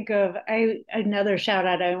me think of another shout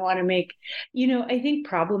out I want to make. I think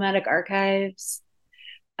problematic archives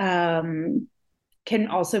can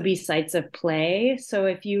also be sites of play. So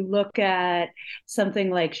if you look at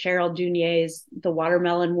something like Cheryl Dunier's The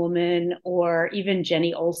Watermelon Woman, or even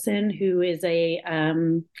Jenny Olson, who is a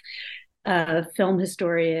film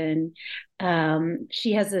historian,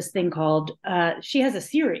 she has this thing called, she has a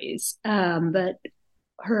series, but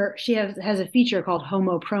she has a feature called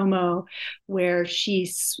Homo Promo, where she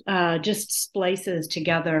just splices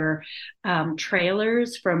together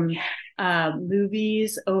trailers from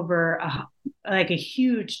movies over a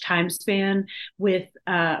huge time span with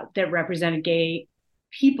that represented gay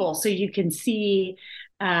people, so you can see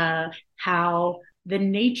how the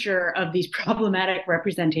nature of these problematic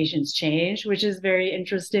representations change, which is very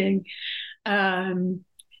interesting.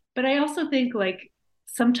 But I also think, like,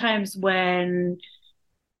 sometimes when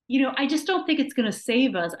I just don't think it's going to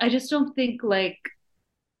save us. I just don't think, like,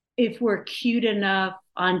 if we're cute enough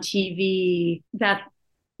on TV,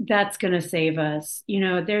 that's going to save us.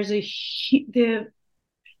 There's the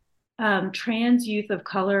trans youth of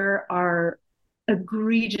color are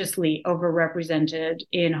egregiously overrepresented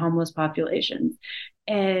in homeless populations.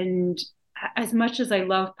 And as much as I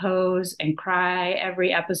love Pose and cry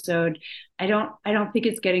every episode, I don't think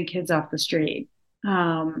it's getting kids off the street.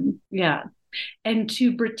 And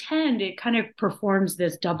to pretend, it kind of performs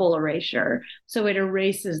this double erasure. So it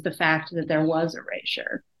erases the fact that there was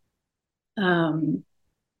erasure.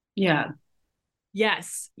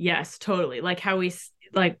 Yes, totally. Like how we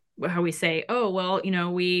say, oh, well,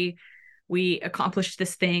 we accomplished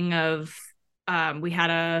this thing of we had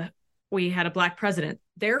a black president,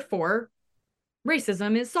 therefore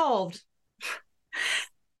racism is solved.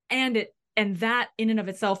 and that in and of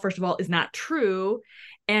itself, first of all, is not true.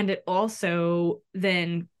 And it also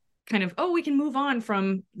then kind of, we can move on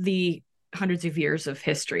from the hundreds of years of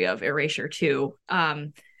history of erasure too.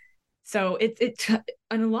 So it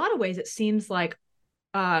in a lot of ways, it seems like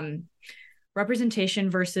representation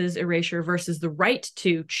versus erasure versus the right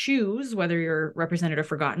to choose whether you're represented or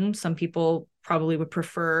forgotten. Some people probably would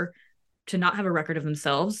prefer to not have a record of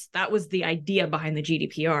themselves. That was the idea behind the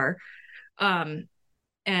GDPR, and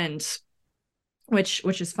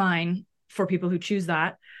which is fine for people who choose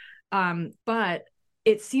that. But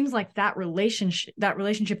it seems like that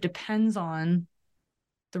relationship depends on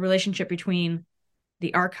the relationship between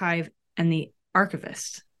the archive and the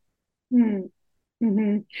archivist.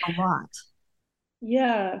 Mm-hmm. A lot.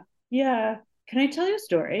 Yeah. Can I tell you a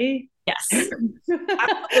story? Yes,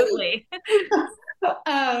 absolutely. But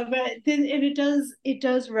then, and it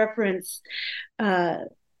does reference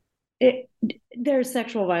there's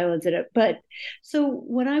sexual violence in it. But so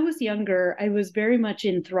when I was younger, I was very much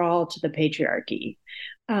in thrall to the patriarchy.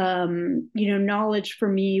 knowledge for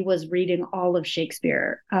me was reading all of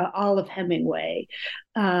Shakespeare, all of Hemingway.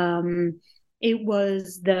 It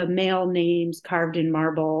was the male names carved in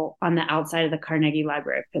marble on the outside of the Carnegie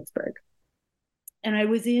Library of Pittsburgh. And I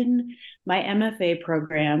was in my MFA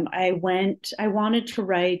program. I wanted to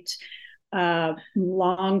write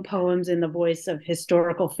long poems in the voice of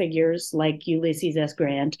historical figures like Ulysses S.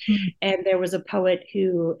 Grant. Mm-hmm. And there was a poet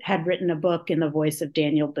who had written a book in the voice of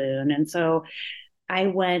Daniel Boone. And so I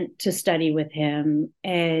went to study with him,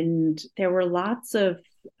 and there were lots of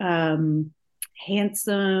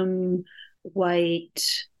handsome,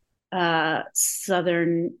 white,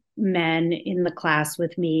 Southern men in the class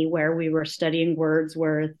with me, where we were studying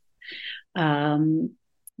Wordsworth.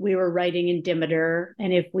 We were writing in Demeter,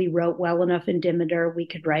 and if we wrote well enough in Demeter, we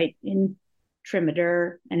could write in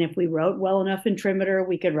trimeter, and if we wrote well enough in trimeter,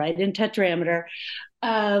 we could write in tetrameter.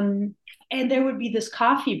 And there would be this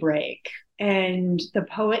coffee break, and the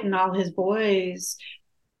poet and all his boys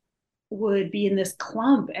would be in this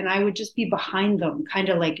clump, and I would just be behind them, kind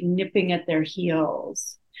of like nipping at their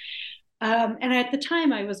heels. And at the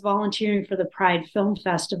time, I was volunteering for the Pride Film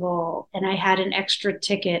Festival, and I had an extra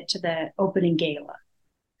ticket to the opening gala.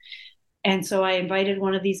 And so I invited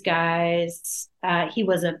one of these guys. He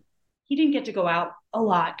didn't get to go out a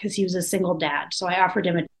lot because he was a single dad. So I offered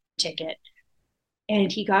him a ticket,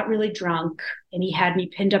 and he got really drunk, and he had me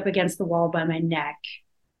pinned up against the wall by my neck,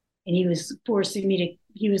 and he was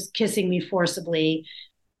kissing me forcibly.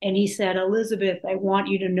 And he said, "Elizabeth, I want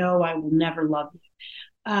you to know I will never love you."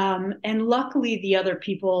 And luckily the other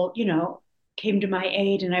people, came to my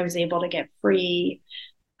aid, and I was able to get free.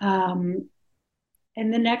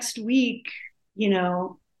 And the next week,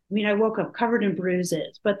 I woke up covered in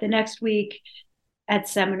bruises, but the next week at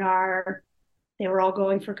seminar, they were all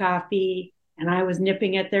going for coffee, and I was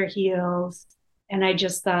nipping at their heels. And I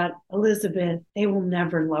just thought, Elizabeth, they will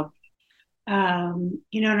never love you. And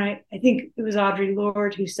I think it was Audre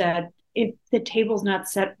Lorde who said, if the table's not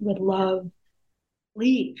set with love,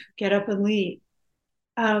 leave, get up and leave.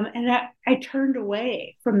 And I turned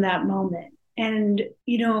away from that moment. And,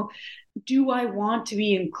 do I want to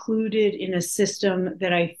be included in a system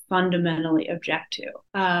that I fundamentally object to?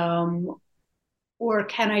 Or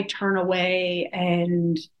can I turn away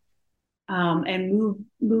and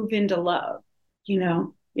move into love,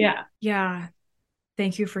 Yeah. Yeah.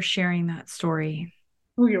 Thank you for sharing that story.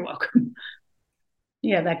 Oh, you're welcome.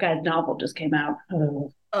 Yeah, that guy's novel just came out.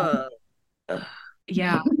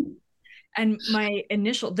 Yeah. And my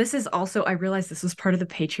initial, this is also, I realized this was part of the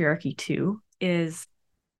patriarchy too, is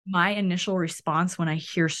my initial response when I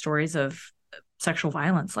hear stories of sexual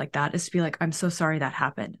violence like that is to be like, I'm so sorry that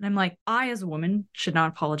happened. And I'm like, I as a woman should not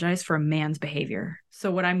apologize for a man's behavior. So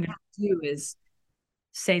what I'm going to do is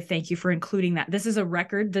say, thank you for including that. This is a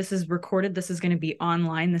record. This is recorded. This is going to be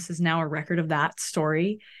online. This is now a record of that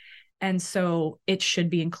story. And so it should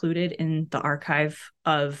be included in the archive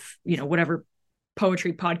of, whatever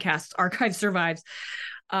poetry podcast archive survives.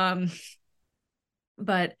 But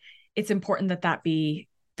it's important that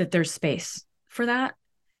there's space for that.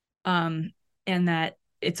 And that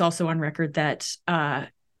it's also on record that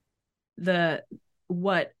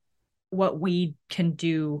what we can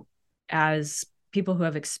do as people who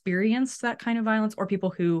have experienced that kind of violence, or people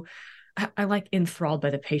who I like enthralled by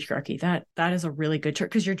the patriarchy. That is a really good term,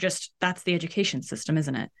 because that's the education system,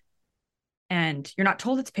 isn't it? And you're not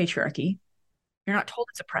told it's patriarchy. You're not told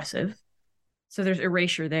it's oppressive. So there's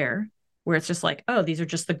erasure there, where it's just like, oh, these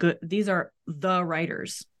are the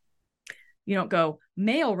writers. You don't go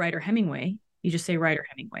male writer Hemingway. You just say writer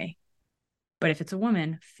Hemingway. But if it's a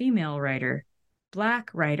woman, female writer, Black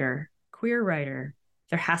writer, queer writer,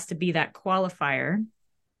 there has to be that qualifier.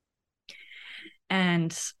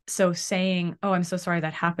 And so saying, oh, I'm so sorry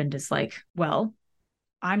that happened is like, well,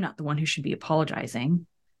 I'm not the one who should be apologizing,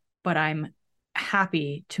 but I'm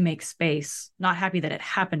happy to make space, not happy that it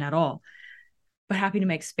happened at all, but happy to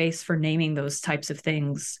make space for naming those types of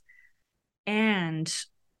things, and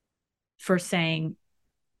for saying,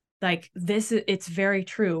 like, it's very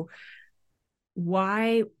true.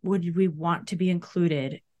 Why would we want to be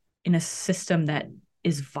included in a system that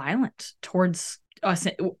is violent towards us?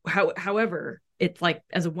 However, it's like,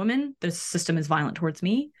 as a woman, the system is violent towards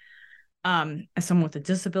me. As someone with a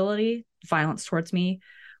disability, violence towards me.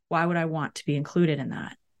 Why would I want to be included in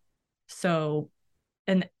that? So,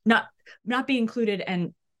 and not be included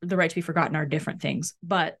and the right to be forgotten are different things.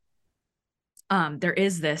 But there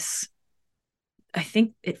is this, I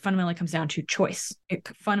think it fundamentally comes down to choice.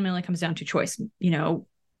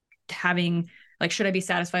 Having, like, should I be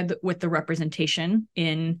satisfied with the representation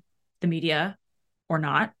in the media or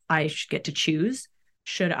not? I should get to choose.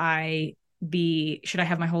 Should I should I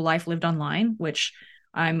have my whole life lived online, which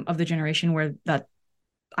I'm of the generation where that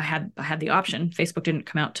I had the option. Facebook didn't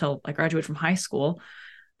come out till I graduated from high school.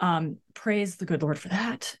 Praise the good Lord for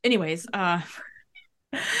that. Anyways,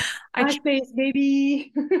 MySpace,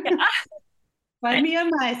 baby. Yeah. Find me on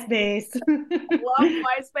MySpace. I love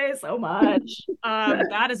MySpace so much.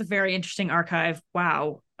 That is a very interesting archive.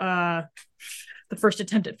 Wow. The first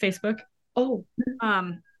attempt at Facebook. Oh.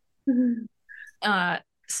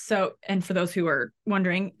 So, and for those who are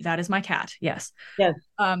wondering, that is my cat. Yes. Yes.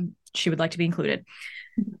 She would like to be included.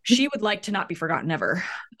 She would like to not be forgotten ever.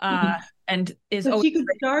 And is so she could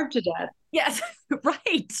starve to death. Yes.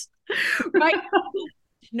 Right. Right.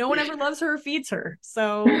 No one ever loves her or feeds her.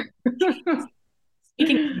 So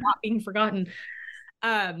speaking of not being forgotten,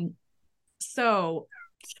 so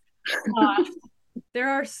there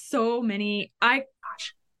are so many.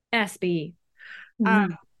 SB.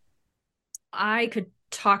 I could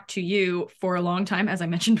talk to you for a long time, as I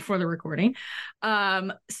mentioned before the recording.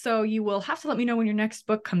 So you will have to let me know when your next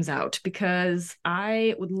book comes out, because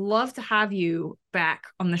I would love to have you back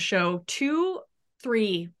on the show.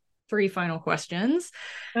 Three final questions.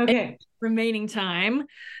 Okay. Remaining time.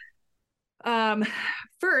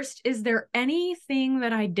 First, is there anything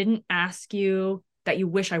that I didn't ask you that you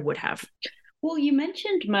wish I would have? Well, you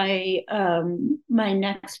mentioned my my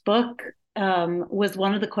next book. Was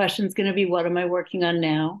one of the questions going to be, what am I working on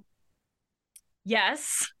now?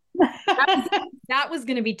 Yes. That was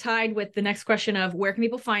going to be tied with the next question of where can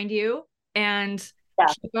people find you and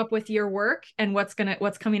keep up with your work and what's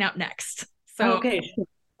coming out next. So okay.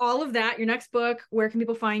 All of that, your next book, where can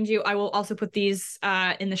people find you? I will also put these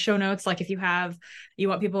in the show notes. Like if you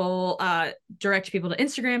want people, direct people to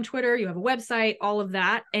Instagram, Twitter, you have a website, all of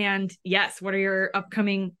that. And yes, what are your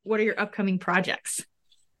upcoming projects?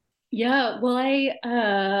 Yeah, well,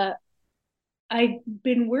 I've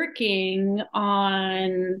been working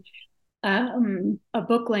on a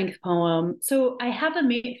book-length poem. So I have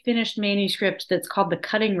a finished manuscript that's called The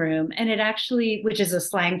Cutting Room, and it actually, which is a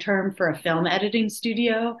slang term for a film editing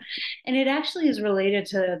studio, and it actually is related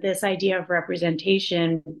to this idea of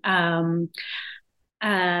representation. I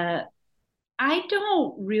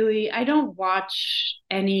don't watch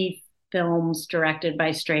any films directed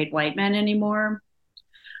by straight white men anymore.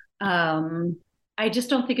 I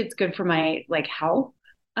just don't think it's good for my health.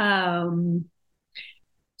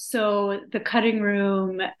 So the Cutting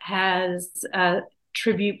Room has a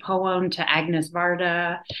tribute poem to Agnes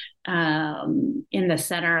Varda in the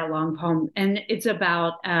center, a long poem, and it's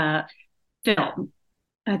about film.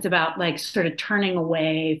 It's about sort of turning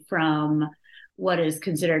away from what is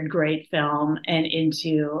considered great film and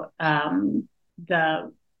into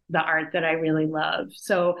the art that I really love.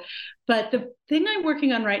 So, but the thing I'm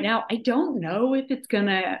working on right now, I don't know if it's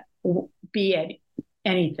gonna be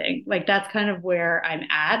anything. That's kind of where I'm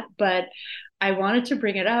at, but I wanted to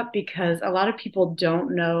bring it up because a lot of people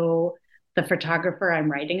don't know the photographer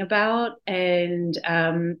I'm writing about, and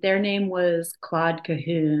their name was Claude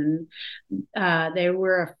Cahun. They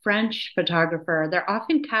were a French photographer. They're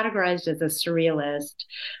often categorized as a surrealist.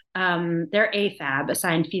 They're AFAB,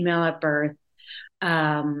 assigned female at birth.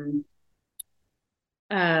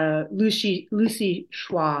 Lucy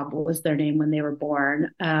Schwab was their name when they were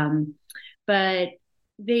born. But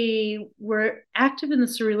they were active in the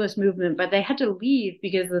surrealist movement, but they had to leave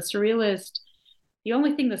because the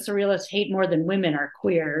only thing the surrealists hate more than women are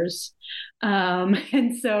queers.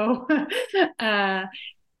 And so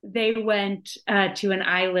they went to an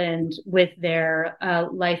island with their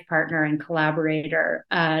life partner and collaborator,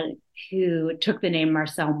 who took the name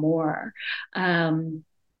Marcel Moore. And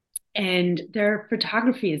their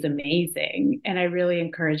photography is amazing. And I really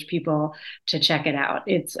encourage people to check it out.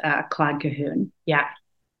 It's Claude Cahun. Yeah.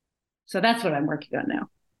 So that's what I'm working on now.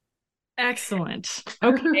 Excellent.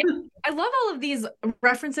 Okay. I love all of these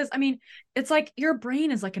references. I mean, it's like your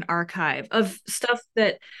brain is like an archive of stuff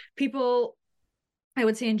that people, I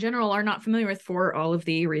would say in general, are not familiar with for all of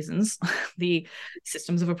the reasons, the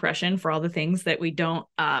systems of oppression, for all the things that we don't,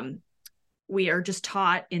 we are just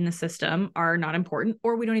taught in the system are not important,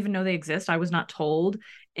 or we don't even know they exist. I was not told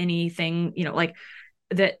anything, like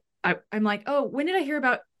that. I'm like, oh, when did I hear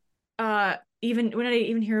about, when did I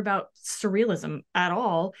even hear about surrealism at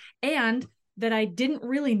all? And that I didn't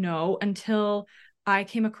really know until I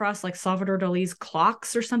came across Salvador Dali's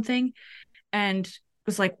clocks or something, and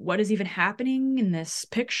was like, what is even happening in this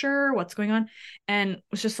picture? What's going on? And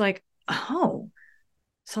was just like, oh,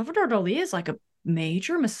 Salvador Dali is a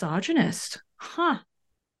major misogynist. Huh.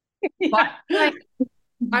 Yeah. But,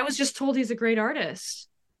 I was just told he's a great artist.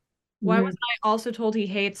 Why wasn't I also told he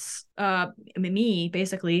hates me,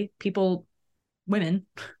 basically, people women.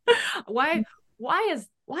 why is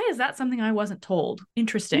that something I wasn't told?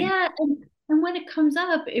 Interesting. Yeah, and when it comes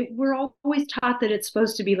up, we're always taught that it's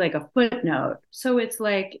supposed to be like a footnote. So it's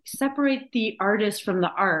like separate the artist from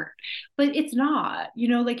the art, but it's not.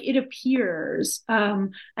 Like it appears. I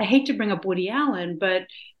hate to bring up Woody Allen, but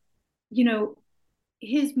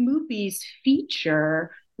his movies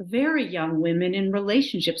feature very young women in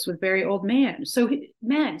relationships with very old men. So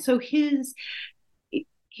his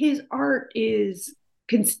art is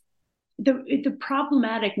the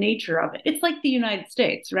problematic nature of it. It's like the United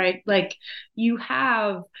States, right? Like you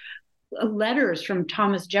have letters from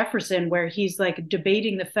Thomas Jefferson where he's like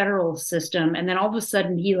debating the federal system, and then all of a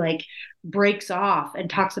sudden he like breaks off and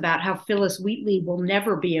talks about how Phyllis Wheatley will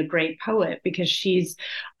never be a great poet because she's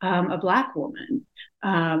a Black woman,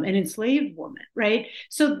 an enslaved woman, right?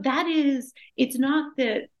 So it's not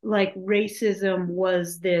that like racism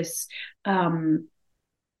was this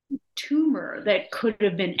tumor that could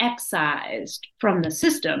have been excised from the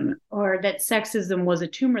system, or that sexism was a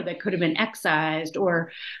tumor that could have been excised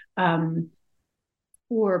or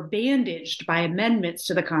bandaged by amendments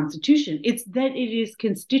to the Constitution. It's that it is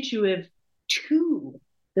constitutive to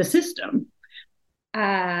the system.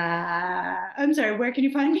 I'm sorry, where can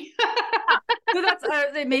you find me? So that's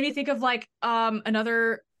it made me think of like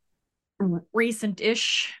another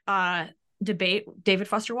recent-ish debate, David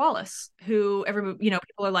Foster Wallace, who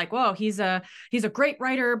people are like, whoa, he's a great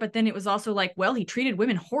writer, but then it was also like, well, he treated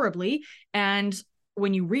women horribly. And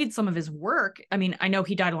when you read some of his work, I mean, I know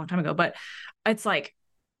he died a long time ago, but it's like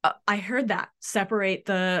I heard that separate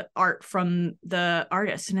the art from the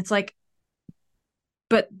artist, and it's like,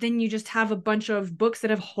 but then you just have a bunch of books that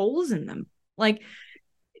have holes in them. Like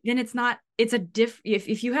then it's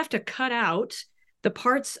if you have to cut out the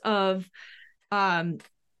parts of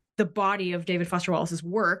the body of David Foster Wallace's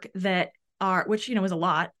work that are, which is a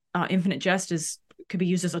lot. Infinite Jest could be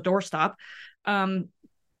used as a doorstop.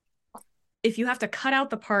 If you have to cut out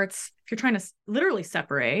the parts, if you're trying to literally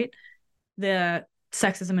separate the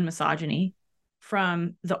sexism and misogyny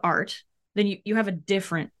from the art, then you have a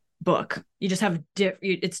different book. You just have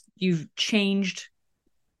you've changed.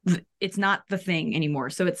 It's not the thing anymore.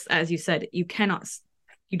 So it's, as you said, you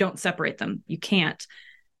don't separate them. You can't.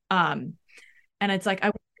 And it's like,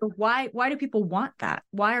 why do people want that?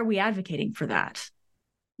 Why are we advocating for that?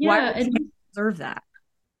 Yeah, why do we deserve that?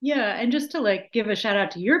 Yeah, and just to like give a shout out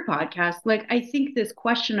to your podcast, like I think this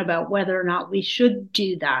question about whether or not we should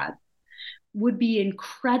do that would be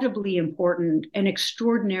incredibly important and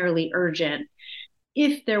extraordinarily urgent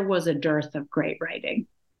if there was a dearth of great writing,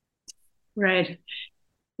 right?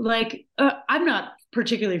 Like I'm not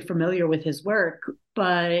particularly familiar with his work,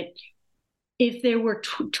 but if there were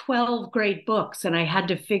 12 great books and I had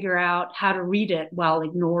to figure out how to read it while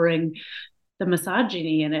ignoring the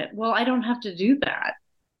misogyny in it, well, I don't have to do that.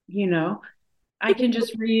 I can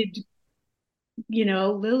just read,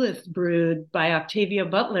 Lilith Brood by Octavia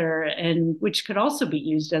Butler, and which could also be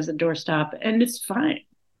used as a doorstop, and it's fine.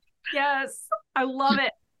 Yes, I love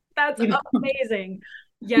it. That's amazing.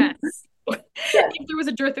 Yes. If there was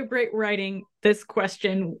a dearth of great writing, this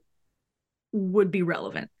question would be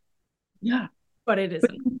relevant. Yeah. But it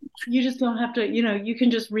isn't. You just don't have to, you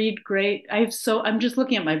can just read great. I'm just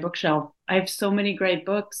looking at my bookshelf. I have so many great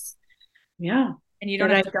books. Yeah. And you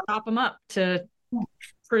don't have to chop them up to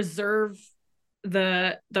preserve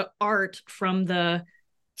the art from the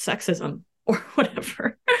sexism or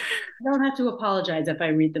whatever. I don't have to apologize if I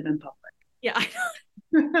read them in public. Yeah, I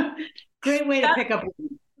know. Great way to pick up.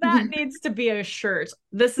 That needs to be a shirt.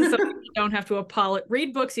 This is something you don't have to apologize.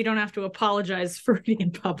 Read books you don't have to apologize for reading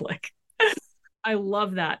in public. I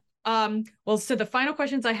love that. Well, so the final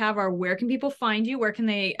questions I have are, where can people find you? Where can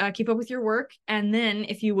they keep up with your work? And then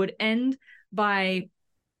if you would end by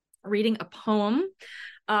reading a poem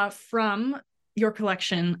from your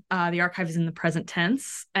collection, The Archive is in the Present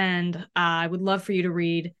Tense. And I would love for you to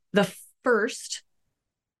read the first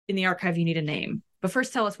in the archive. You need a name. But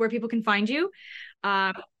first, tell us where people can find you,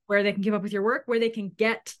 where they can keep up with your work, where they can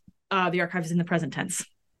get The Archive is in the Present Tense.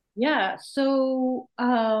 Yeah, so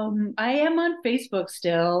I am on Facebook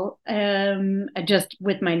still, just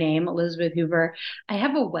with my name, Elizabeth Hoover. I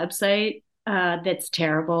have a website that's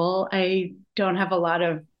terrible. I don't have a lot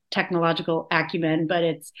of technological acumen, but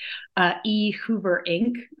it's Hoover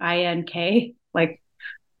Inc. INK. Like,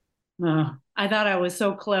 I thought I was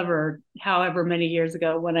so clever, however many years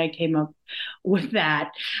ago when I came up with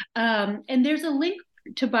that. And there's a link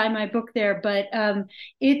to buy my book there, but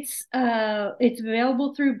it's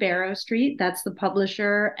available through Barrow Street. That's the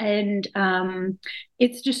publisher, and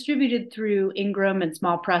it's distributed through Ingram and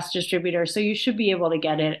Small Press Distributor. So you should be able to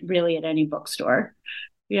get it really at any bookstore.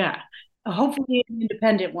 Yeah. hopefully an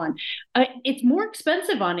independent one. It's more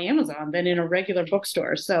expensive on Amazon than in a regular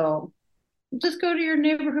bookstore. So just go to your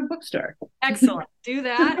neighborhood bookstore. Excellent. Do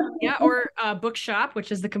that. Yeah. Or Bookshop,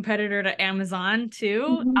 which is the competitor to Amazon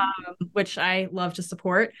too, which I love to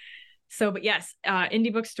support. So, but yes,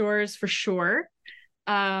 indie bookstores for sure.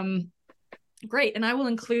 Great. And I will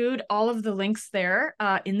include all of the links there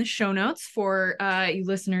in the show notes for you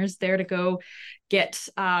listeners there to go get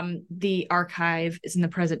the archive is in the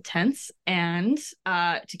present tense and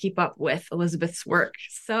to keep up with Elizabeth's work.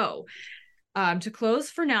 So to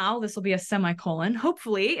close for now, this will be a semicolon,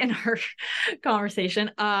 hopefully, in our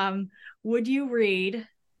conversation. Would you read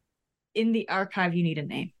In the Archive You Need a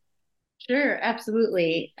Name? Sure,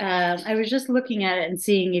 absolutely. I was just looking at it and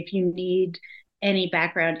seeing if you need any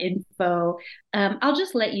background info. I'll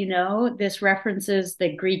just let you know this references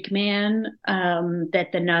the Greek man that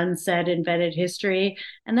the nun said invented history,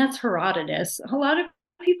 and that's Herodotus. A lot of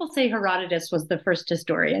people say Herodotus was the first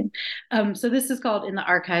historian. So this is called In the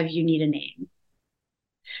Archive You Need a Name.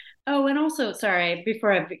 Oh, and also, sorry,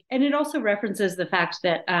 and it also references the fact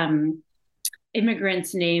that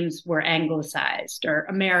immigrants' names were anglicized or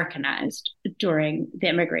Americanized during the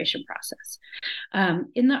immigration process.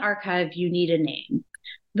 In the archive, you need a name.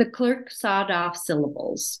 The clerk sawed off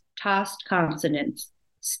syllables, tossed consonants,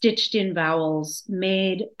 stitched in vowels,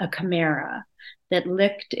 made a chimera that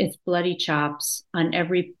licked its bloody chops on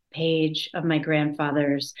every page of my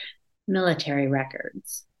grandfather's military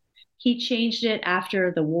records. He changed it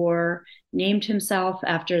after the war, named himself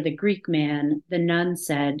after the Greek man the nun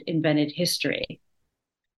said invented history.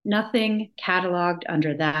 Nothing cataloged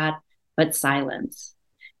under that but silence.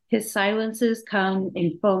 His silences come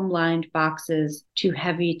in foam-lined boxes too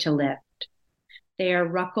heavy to lift. They are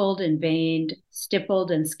ruckled and veined, stippled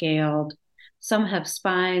and scaled. Some have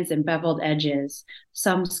spines and beveled edges,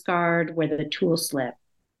 some scarred where the tool slipped.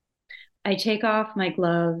 I take off my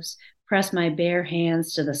gloves, press my bare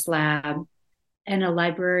hands to the slab, and a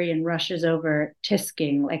librarian rushes over,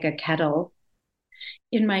 tisking like a kettle.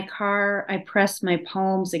 In my car, I press my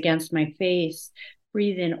palms against my face,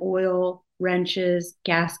 breathe in oil, wrenches,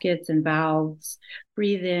 gaskets, and valves,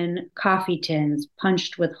 breathe in coffee tins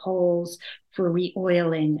punched with holes for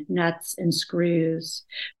re-oiling nuts and screws,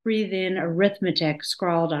 breathe in arithmetic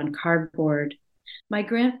scrawled on cardboard. My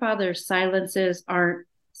grandfather's silences aren't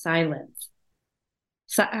silence.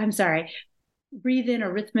 Breathe in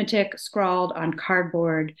arithmetic scrawled on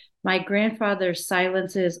cardboard. My grandfather's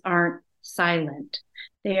silences aren't silent.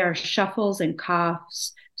 They are shuffles and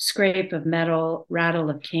coughs, scrape of metal, rattle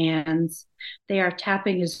of cans. They are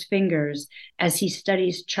tapping his fingers as he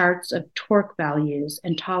studies charts of torque values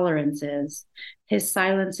and tolerances. His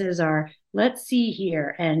silences are, let's see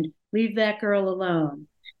here, and leave that girl alone.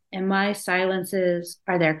 And my silences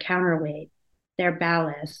are their counterweight, their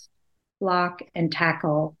ballast, block and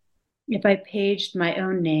tackle. If I paged my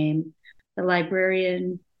own name, the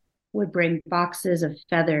librarian would bring boxes of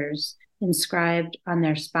feathers inscribed on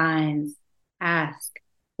their spines. Ask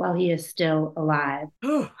while he is still alive.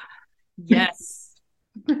 Oh, yes.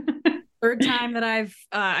 Third time that I've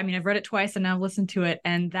read it twice and now I've listened to it.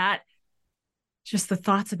 And that just the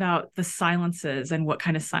thoughts about the silences and what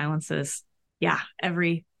kind of silences. Yeah.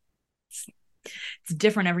 It's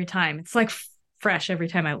different every time. It's like fresh every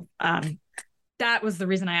time that was the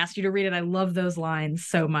reason I asked you to read it. I love those lines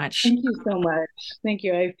so much. Thank you so much. Thank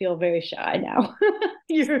you. I feel very shy now.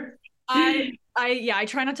 I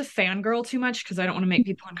try not to fangirl too much because I don't want to make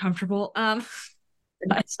people uncomfortable.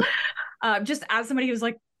 But just as somebody who's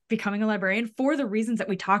like becoming a librarian for the reasons that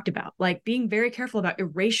we talked about, like being very careful about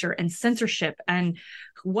erasure and censorship and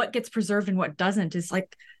what gets preserved and what doesn't, is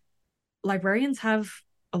like librarians have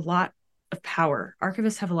a lot of power.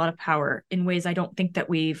 Archivists have a lot of power in ways I don't think that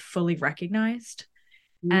we've fully recognized.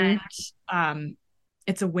 And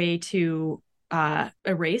it's a way to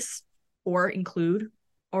erase or include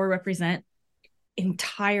or represent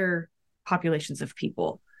entire populations of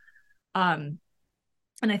people. And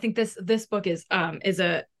I think this book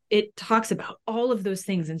it talks about all of those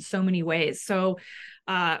things in so many ways. So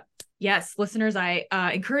yes, listeners, I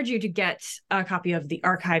encourage you to get a copy of The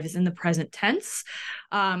Archive is in the Present Tense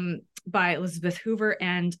by Elizabeth Hoover.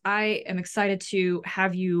 And I am excited to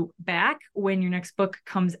have you back when your next book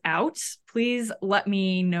comes out. Please let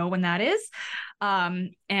me know when that is.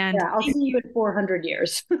 And yeah, I'll see you in 400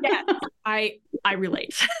 years. Yeah, I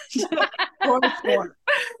relate.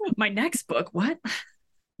 My next book, what?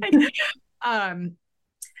 But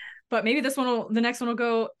maybe the next one will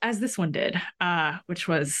go as this one did, which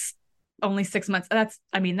was only 6 months. That's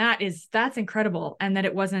incredible. And that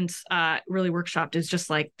it wasn't really workshopped. It's just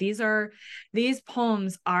like, these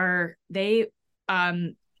poems are, they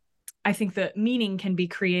I think the meaning can be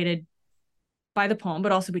created by the poem,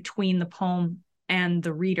 but also between the poem and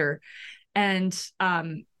the reader. And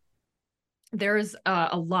there's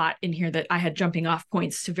a lot in here that I had jumping off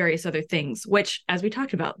points to various other things, which, as we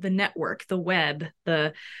talked about, the network, the web,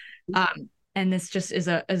 and this just is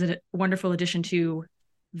a wonderful addition to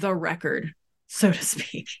the record, so to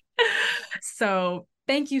speak. So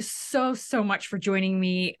thank you so much for joining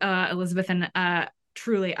me, Elizabeth, and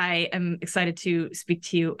truly, I am excited to speak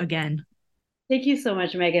to you again. Thank you so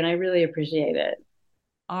much, Megan. I really appreciate it.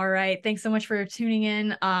 All right. Thanks so much for tuning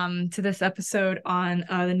in to this episode on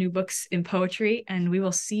the new books in poetry, and we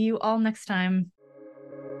will see you all next time.